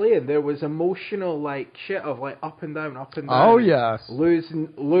was playing, there was emotional like shit of like up and down. Oh yes,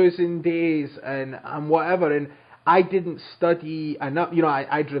 losing days and whatever. And I didn't study enough. You know,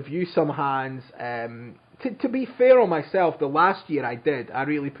 I'd review some hands. To be fair on myself, the last year I did. I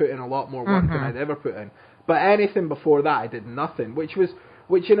really put in a lot more work than I'd ever put in. But anything before that, I did nothing. Which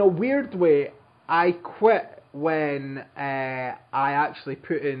in a weird way, I quit when I actually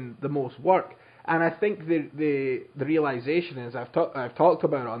put in the most work. And I think the realization is, I've talked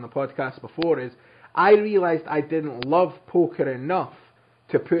about it on the podcast before, is I realized I didn't love poker enough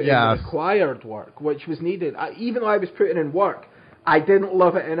to put in the required work, which was needed. Even though I was putting in work, I didn't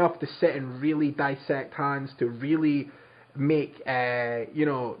love it enough to sit and really dissect hands, to really make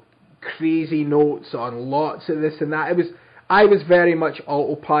crazy notes on lots of this and that. I was very much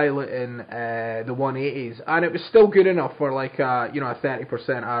autopiloting the 180s, and it was still good enough for like a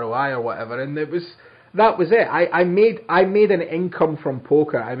 30% ROI or whatever. And that was it. I made an income from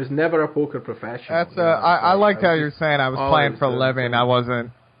poker. I was never a poker professional. I liked how you're saying I was playing for a living. I wasn't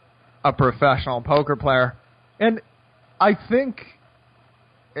a professional poker player. And I think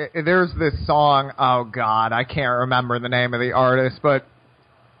there's this song. Oh God, I can't remember the name of the artist, but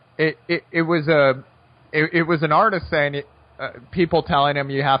it was an artist saying people telling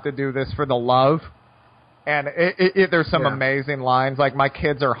him you have to do this for the love. And there's some amazing lines like, my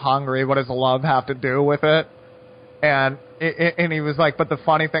kids are hungry. What does love have to do with it? And he was like, but the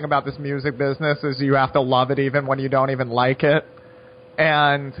funny thing about this music business is you have to love it even when you don't even like it.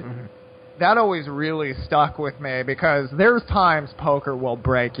 And that always really stuck with me, because there's times poker will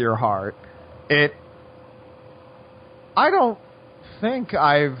break your heart. I don't think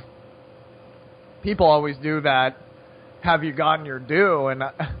people always do that. Have you gotten your due? And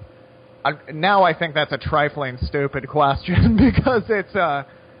now I think that's a trifling, stupid question, because it's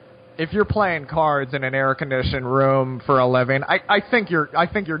if you're playing cards in an air-conditioned room for a living, I think you're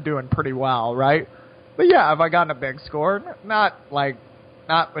doing pretty well, right? But yeah, have I gotten a big score? Not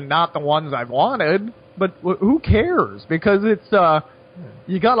the ones I've wanted, but who cares? Because it's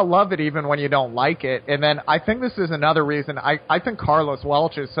you gotta love it even when you don't like it. And then I think this is another reason I think Carlos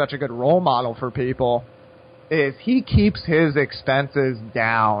Welch is such a good role model for people, is he keeps his expenses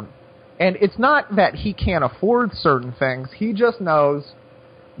down. And it's not that he can't afford certain things. He just knows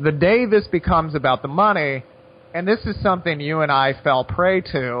the day this becomes about the money, and this is something you and I fell prey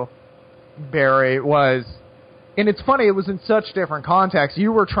to, Barry, was, and it's funny, it was in such different contexts.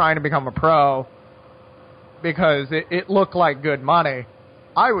 You were trying to become a pro because it looked like good money.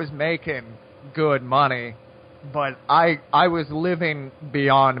 I was making good money, but I was living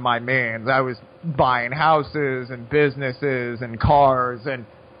beyond my means. I was buying houses and businesses and cars, and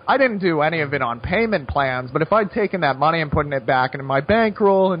I didn't do any of it on payment plans, but if I'd taken that money and putting it back into my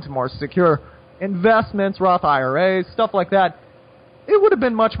bankroll, into more secure investments, Roth IRAs, stuff like that, it would have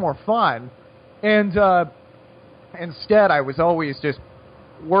been much more fun. And instead, I was always just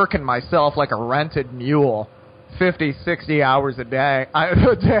working myself like a rented mule, 50, 60 hours a day,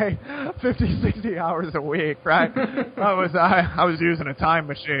 50, 60 hours a week, right? I was using a time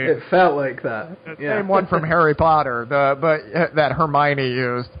machine. It felt like that. The same one from Harry Potter, that Hermione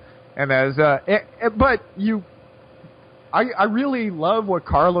used. And there's but I really love what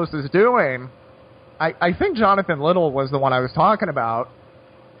Carlos is doing. I think Jonathan Little was the one I was talking about.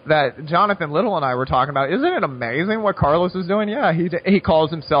 That Jonathan Little and I were talking about. Isn't it amazing what Carlos is doing? Yeah, he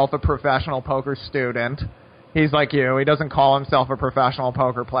calls himself a professional poker student. He's like you. He doesn't call himself a professional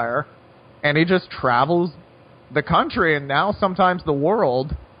poker player. And he just travels the country and now sometimes the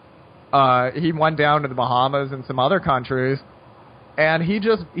world. He went down to the Bahamas and some other countries. And he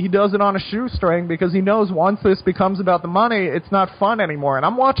does it on a shoestring because he knows once this becomes about the money, it's not fun anymore. And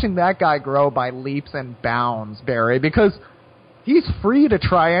I'm watching that guy grow by leaps and bounds, Barry, because he's free to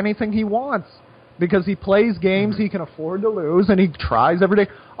try anything he wants because he plays games he can afford to lose and he tries every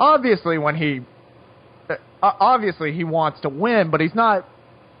day. Obviously, he wants to win, but he's not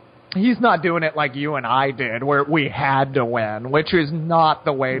doing it like you and I did, where we had to win, which is not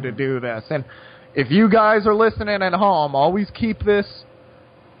the way to do this. And if you guys are listening at home, always keep this,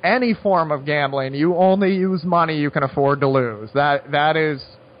 any form of gambling, you only use money you can afford to lose. That is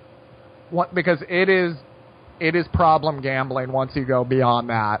what, because it is problem gambling once you go beyond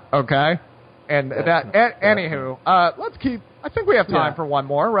that, okay? And anywho, let's keep, I think we have time for one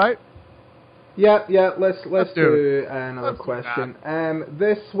more, right? Yeah, let's do another question.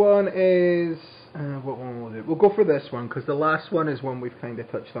 This one is, what one will do? We'll go for this one, because the last one is one we've kind of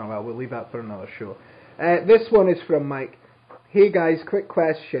touched on. Well, we'll leave that for another show. This one is from Mike. Hey guys, quick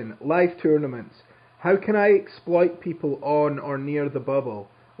question. Live tournaments. How can I exploit people on or near the bubble?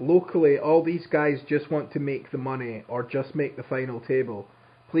 Locally, all these guys just want to make the money, or just make the final table.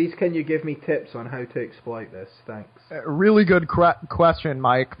 Please, can you give me tips on how to exploit this? Thanks. Really good question,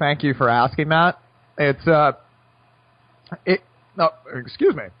 Mike. Thank you for asking that.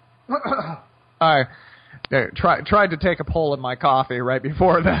 Excuse me. I tried to take a pull of my coffee right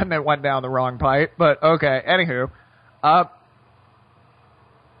before then. It went down the wrong pipe. But okay, anywho.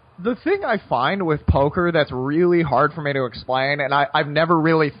 The thing I find with poker that's really hard for me to explain, and I've never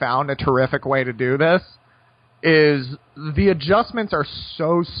really found a terrific way to do this, is the adjustments are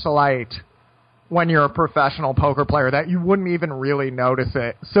so slight when you're a professional poker player that you wouldn't even really notice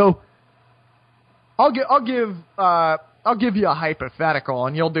it. So I'll give you a hypothetical,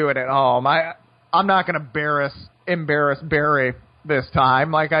 and you'll do it at home. I'm not going to embarrass Barry this time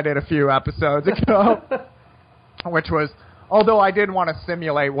like I did a few episodes ago, which was, although I did want to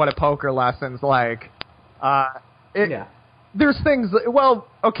simulate what a poker lesson's like. There's things, well,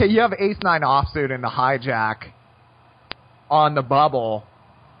 okay, you have ace-9 offsuit in the hijack on the bubble.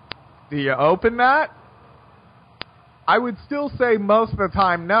 Do you open that? I would still say most of the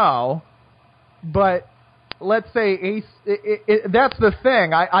time no, but let's say ace, that's the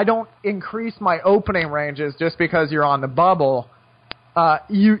thing. I don't increase my opening ranges just because you're on the bubble.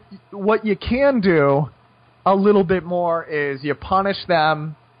 What you can do a little bit more is you punish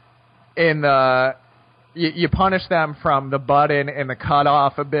them in the... You punish them from the button and the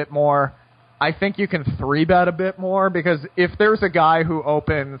cutoff a bit more. I think you can 3-bet a bit more, because if there's a guy who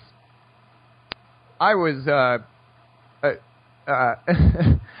opens... I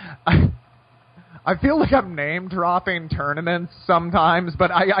feel like I'm name-dropping tournaments sometimes, but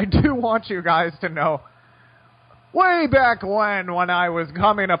I do want you guys to know, way back when I was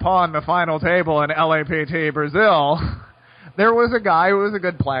coming upon the final table in LAPT Brazil, there was a guy who was a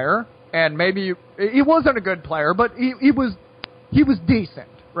good player. And maybe he wasn't a good player, but he was decent,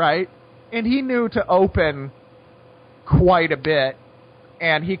 right? And he knew to open quite a bit,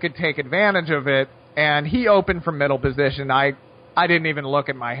 and he could take advantage of it. And he opened from middle position. I didn't even look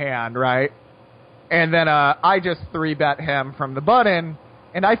at my hand, right? And then I just 3-bet him from the button.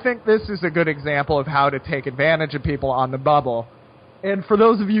 And I think this is a good example of how to take advantage of people on the bubble. And for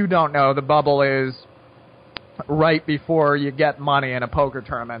those of you who don't know, the bubble is right before you get money in a poker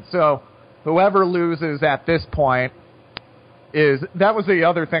tournament. So whoever loses at this point that was the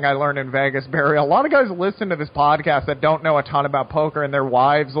other thing I learned in Vegas, Barry. A lot of guys listen to this podcast that don't know a ton about poker, and their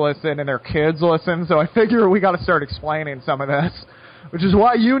wives listen and their kids listen. So I figure we got to start explaining some of this, which is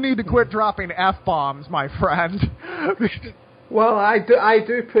why you need to quit dropping F-bombs, my friend. Well, I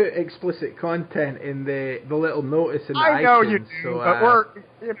do put explicit content in the little notice in the I know iTunes, you do, so, but we're,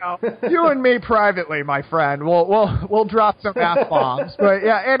 you and me privately, my friend, we'll drop some F-bombs. But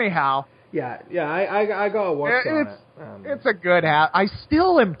yeah, anyhow. Yeah, I gotta work on it. It's a good hat. I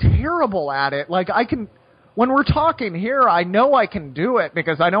still am terrible at it. Like, when we're talking here, I know I can do it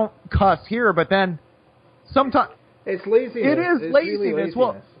because I don't cuss here, but then sometimes... It's laziness. It is it's laziness. Really laziness.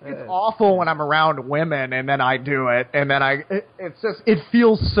 Well, it's awful when I'm around women and then I do it, and then it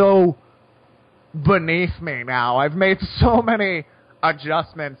feels so beneath me now. I've made so many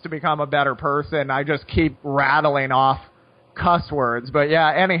adjustments to become a better person. I just keep rattling off cuss words. But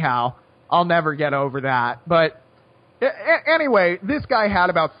yeah, anyhow, I'll never get over that. But anyway, this guy had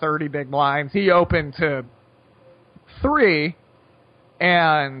about 30 big blinds. He opened to 3,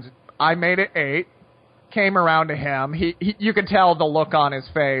 and I made it 8. Came around to him. He you could tell the look on his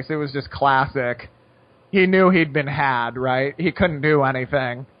face. It was just classic. He knew he'd been had, right? He couldn't do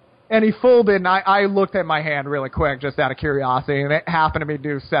anything. And he folded, and I looked at my hand really quick just out of curiosity, and it happened to be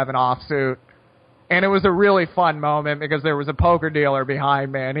deuce 7 offsuit. And it was a really fun moment because there was a poker dealer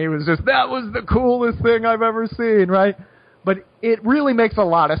behind me, and he was just, that was the coolest thing I've ever seen, right? But it really makes a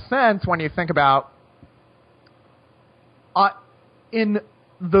lot of sense when you think about in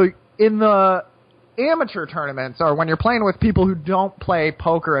the amateur tournaments, or when you're playing with people who don't play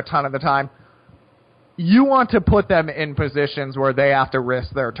poker a ton of the time, you want to put them in positions where they have to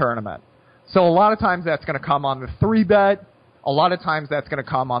risk their tournament. So a lot of times that's going to come on the 3-bet. A lot of times that's going to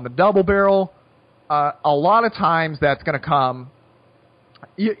come on the double barrel. A lot of times that's going to come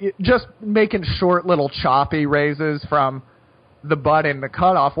just making short little choppy raises from the button, the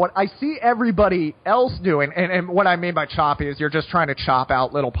cutoff. What I see everybody else doing, and what I mean by choppy is you're just trying to chop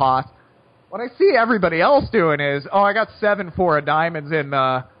out little pots. What I see everybody else doing is, I got 7-4 of diamonds in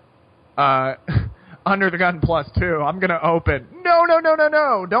the under the gun +2. I'm going to open.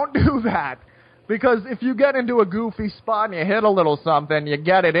 No. Don't do that. Because if you get into a goofy spot and you hit a little something, you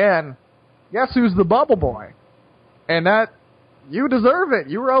get it in, guess who's the bubble boy? And that, you deserve it.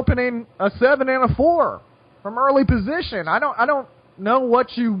 You were opening a 7 and a 4 from early position. I don't know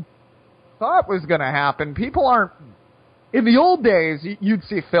what you thought was going to happen. People aren't. In the old days, you'd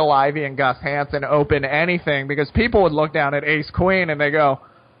see Phil Ivey and Gus Hansen open anything because people would look down at ace-queen and they go,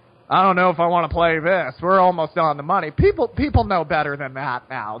 I don't know if I want to play this. We're almost on the money. People know better than that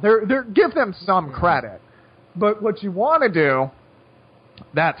now. Give them some credit. But what you want to do,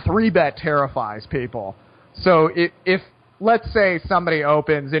 that 3-bet terrifies people. So if let's say somebody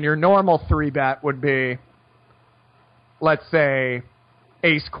opens and your normal 3-bet would be, let's say,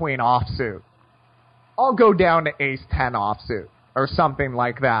 ace-queen offsuit. I'll go down to ace-10 offsuit or something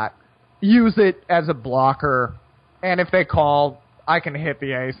like that. Use it as a blocker, and if they call, I can hit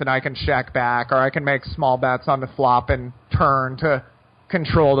the ace and I can check back, or I can make small bets on the flop and turn to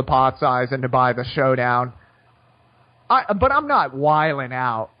control the pot size and to buy the showdown. But I'm not wiling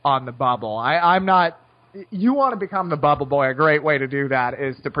out on the bubble. I'm not. You want to become the bubble boy. A great way to do that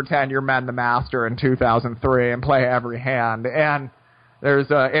is to pretend you're Men the Master in 2003 and play every hand, and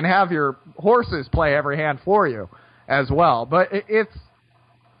have your horses play every hand for you as well. But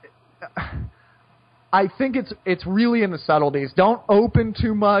I think it's really in the subtleties. Don't open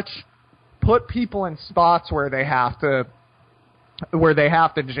too much. Put people in spots where they have to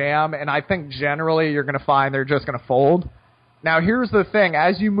jam, and I think generally you're going to find they're just going to fold. Now, here's the thing.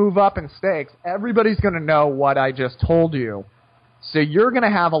 As you move up in stakes, everybody's going to know what I just told you. So you're going to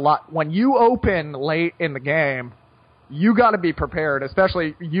have a lot. When you open late in the game, you got to be prepared,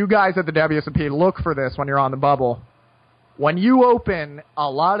 especially you guys at the WSOP. Look for this when you're on the bubble. When you open, a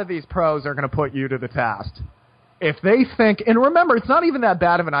lot of these pros are going to put you to the test. If they think, and remember, it's not even that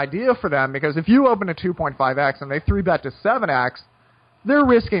bad of an idea for them, because if you open a 2.5x and they 3-bet to 7x, they're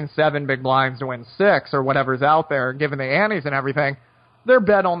risking 7 big blinds to win 6 or whatever's out there, given the antes and everything. Their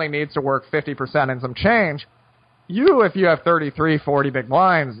bet only needs to work 50% and some change. If you have 33, 40 big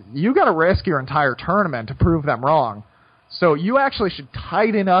blinds, you got to risk your entire tournament to prove them wrong. So you actually should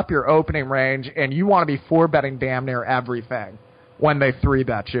tighten up your opening range, and you want to be 4-betting damn near everything when they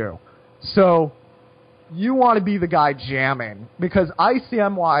 3-bet you. So you want to be the guy jamming, because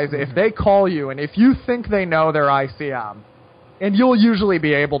ICM-wise, if they call you, and if you think they know their ICM, and you'll usually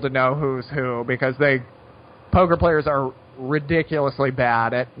be able to know who's who, because poker players are ridiculously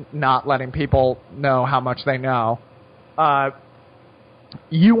bad at not letting people know how much they know.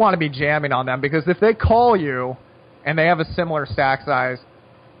 You want to be jamming on them, because if they call you and they have a similar stack size,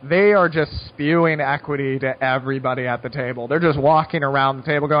 they are just spewing equity to everybody at the table. They're just walking around the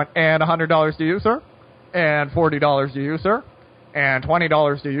table going, and $100 to you, sir, and $40 to you, sir, and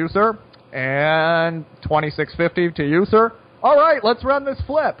 $20 to you, sir, and $26.50 to you, sir. All right, let's run this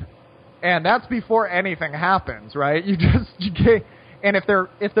flip. And that's before anything happens, right? And if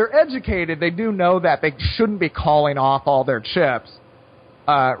they're educated, they do know that they shouldn't be calling off all their chips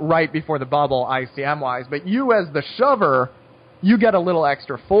right before the bubble, ICM-wise. But you, as the shover, you get a little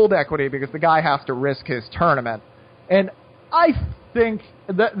extra fold equity because the guy has to risk his tournament. And I think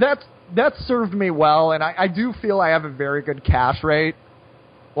that's served me well, and I do feel I have a very good cash rate.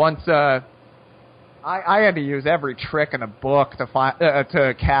 Once I had to use every trick in the book to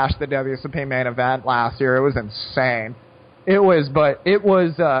cash the WSOP main event last year. It was insane.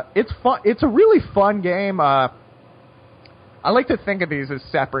 It's fun. It's a really fun game. I like to think of these as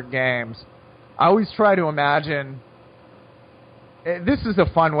separate games. I always try to imagine, this is a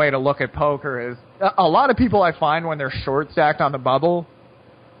fun way to look at poker, is a lot of people I find when they're short stacked on the bubble,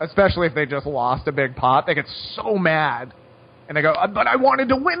 especially if they just lost a big pot, they get so mad. And they go, but I wanted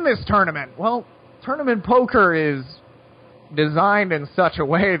to win this tournament. Well, tournament poker is designed in such a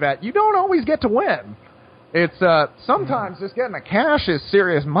way that you don't always get to win. It's sometimes just getting the cash is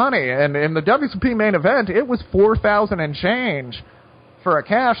serious money, and in the WSOP main event, it was $4,000 and change for a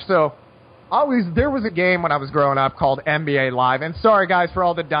cash. So there was a game when I was growing up called NBA Live, and sorry guys for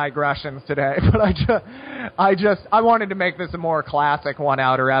all the digressions today, but I wanted to make this a more classic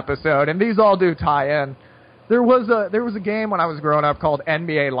one-outer episode, and these all do tie in. There was a game when I was growing up called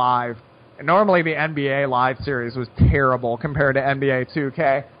NBA Live, and normally the NBA Live series was terrible compared to NBA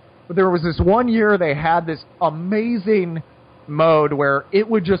 2K. But there was this one year they had this amazing mode where it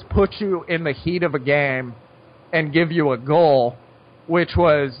would just put you in the heat of a game and give you a goal, which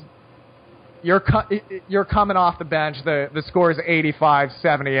was you're coming off the bench, the score is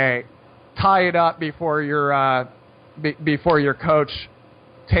 85-78. Tie it up before your coach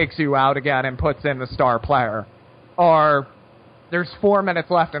takes you out again and puts in the star player. Or there's 4 minutes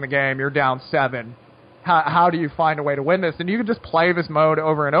left in the game, you're down 7. How do you find a way to win this? And you can just play this mode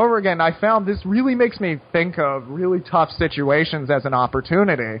over and over again. I found this really makes me think of really tough situations as an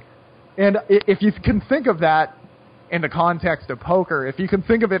opportunity. And if you can think of that in the context of poker, if you can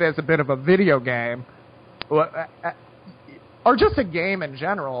think of it as a bit of a video game, or just a game in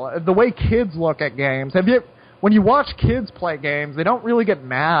general, the way kids look at games, when you watch kids play games, they don't really get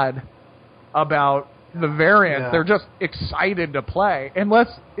mad about the variance. Yeah. They're just excited to play.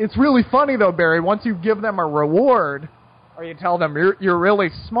 It's really funny though, Barry, once you give them a reward or you tell them you're really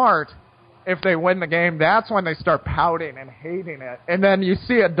smart, if they win the game, that's when they start pouting and hating it. And then you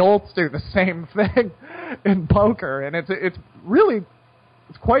see adults do the same thing in poker, and it's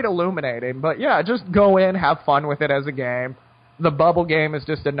quite illuminating. But yeah, just go in, have fun with it as a game. The bubble game is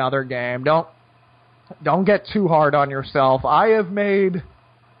just another game. Don't get too hard on yourself. I have made,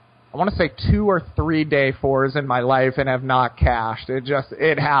 I want to say 2 or 3 day fours in my life and have not cashed.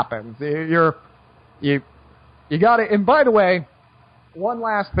 It happens. You got it. And by the way, one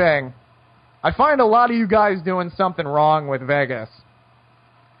last thing. I find a lot of you guys doing something wrong with Vegas.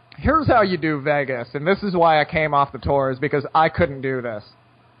 Here's how you do Vegas, and this is why I came off the tours, because I couldn't do this.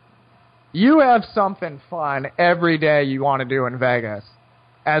 You have something fun every day you want to do in Vegas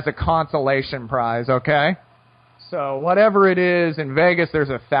as a consolation prize, okay? So whatever it is, in Vegas there's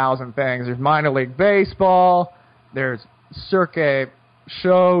 1,000 things. There's minor league baseball, there's circuit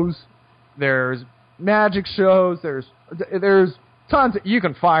shows, there's magic shows, there's tons. You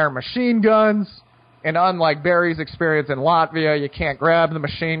can fire machine guns, and unlike Barry's experience in Latvia, you can't grab the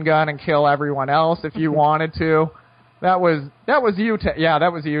machine gun and kill everyone else if you wanted to. That was you.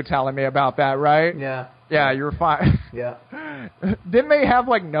 That was you telling me about that, right? Yeah. Yeah, you were fine. Yeah. Didn't they have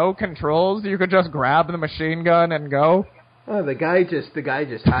no controls? You could just grab the machine gun and go. Oh, the guy just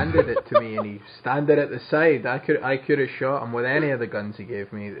handed it to me, and he standed at the side. I could have shot him with any of the guns he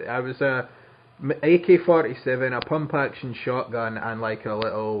gave me. I was a AK-47, a pump-action shotgun, and a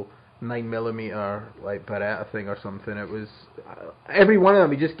little 9mm Beretta thing or something. It was every one of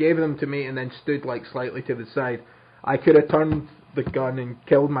them. He just gave them to me and then stood slightly to the side. I could have turned the gun and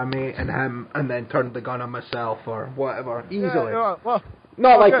killed my mate and him, and then turned the gun on myself or whatever easily. Yeah, well,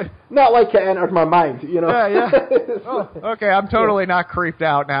 not like it entered my mind, you know. Yeah. Oh, okay, I'm totally not creeped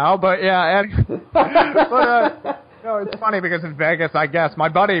out now, but yeah. No, it's funny because in Vegas, I guess, my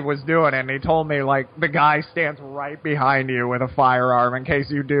buddy was doing it, and he told me, the guy stands right behind you with a firearm in case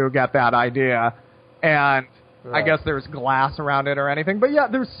you do get that idea. And right. I guess there's glass around it or anything. But yeah,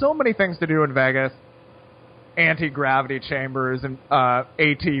 there's so many things to do in Vegas. Anti-gravity chambers and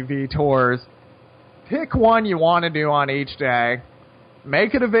ATV tours. Pick one you want to do on each day.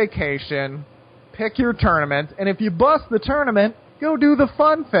 Make it a vacation. Pick your tournament. And if you bust the tournament, go do the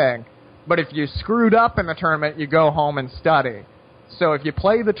fun thing. But if you screwed up in the tournament, you go home and study. So if you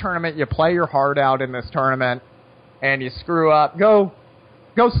play the tournament, you play your heart out in this tournament, and you screw up, go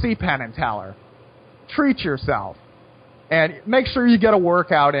see Penn and Teller. Treat yourself. And make sure you get a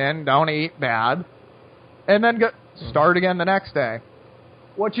workout in. Don't eat bad. And then start again the next day.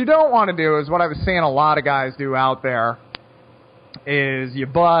 What you don't want to do is what I was seeing a lot of guys do out there is you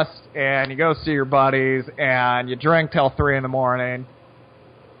bust and you go see your buddies and you drink till 3 in the morning.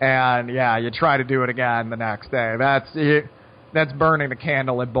 And, yeah, you try to do it again the next day. That's burning the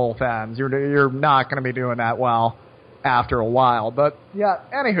candle at both ends. You're not going to be doing that well after a while. But, yeah,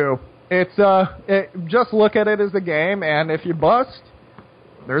 anywho, just look at it as a game, and if you bust,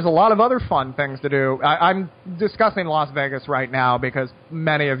 there's a lot of other fun things to do. I'm discussing Las Vegas right now because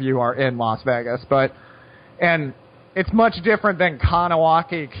many of you are in Las Vegas, and it's much different than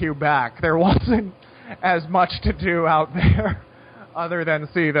Kahnawake, Quebec. There wasn't as much to do out there other than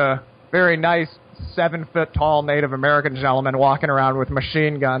see the very nice 7-foot-tall Native American gentleman walking around with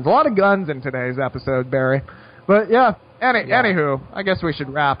machine guns. A lot of guns in today's episode, Barry. But yeah, anywho, I guess we should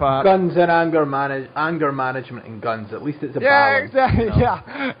wrap up. Guns and anger management and guns. At least it's a balance. Exactly. You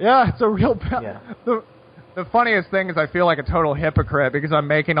know? Yeah, it's a real balance. Yeah. The funniest thing is I feel like a total hypocrite because I'm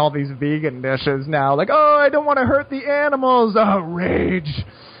making all these vegan dishes now. Like, oh, I don't want to hurt the animals. Oh, rage.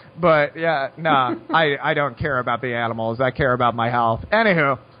 But yeah, nah, I don't care about the animals. I care about my health.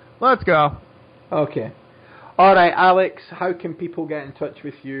 Anywho, let's go. Okay. All right, Alex, how can people get in touch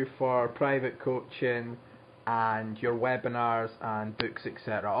with you for private coaching and your webinars and books,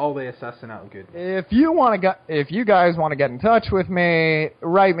 etc.? All the Assassinato good. If you guys want to get in touch with me,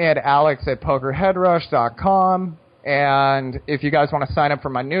 write me at alex@pokerheadrush.com. And if you guys want to sign up for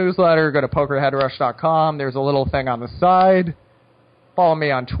my newsletter, go to pokerheadrush.com. There's a little thing on the side. Follow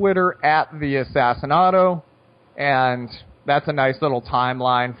me on Twitter @theassassinato. And that's a nice little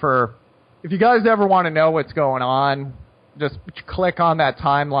timeline for, if you guys ever want to know what's going on, just click on that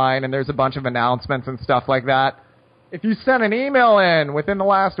timeline, and there's a bunch of announcements and stuff like that. If you sent an email in within the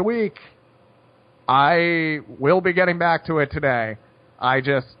last week, I will be getting back to it today.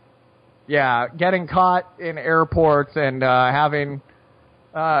 Getting caught in airports and having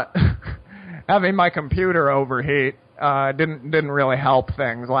having my computer overheat didn't really help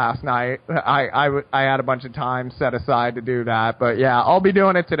things last night. I had a bunch of time set aside to do that, but yeah, I'll be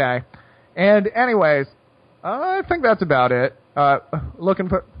doing it today. And anyways, I think that's about it.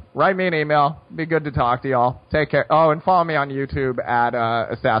 Write me an email. Be good to talk to y'all. Take care. Oh, and follow me on YouTube at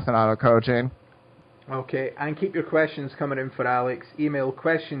Assassinato Coaching. Okay, and keep your questions coming in for Alex. Email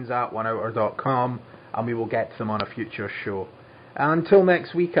questions@onehour.com, and we will get to them on a future show. Until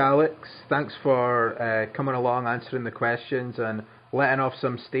next week, Alex, thanks for coming along, answering the questions, and letting off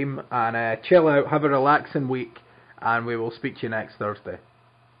some steam. And chill out, have a relaxing week, and we will speak to you next Thursday.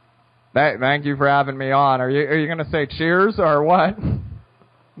 Thank you for having me on. Are you going to say cheers or what?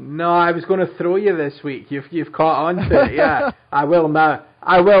 No, I was going to throw you this week. You've caught on to it. Yeah, I will now.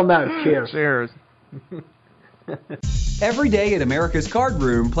 Cheers. Cheers. Every day at America's Card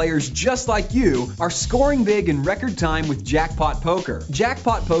Room, players just like you are scoring big in record time with Jackpot Poker.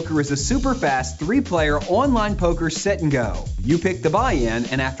 Jackpot Poker is a super fast 3-player online poker set and go. You pick the buy-in,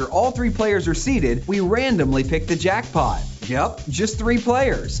 and after all 3 players are seated, we randomly pick the jackpot. Yep, just 3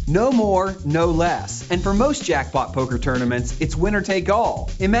 players. No more, no less. And for most Jackpot Poker tournaments, it's winner take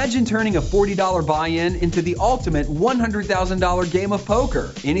all. Imagine turning a $40 buy-in into the ultimate $100,000 game of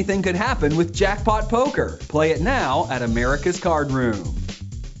poker. Anything could happen with Jackpot Poker. Play it now at America's Card Room.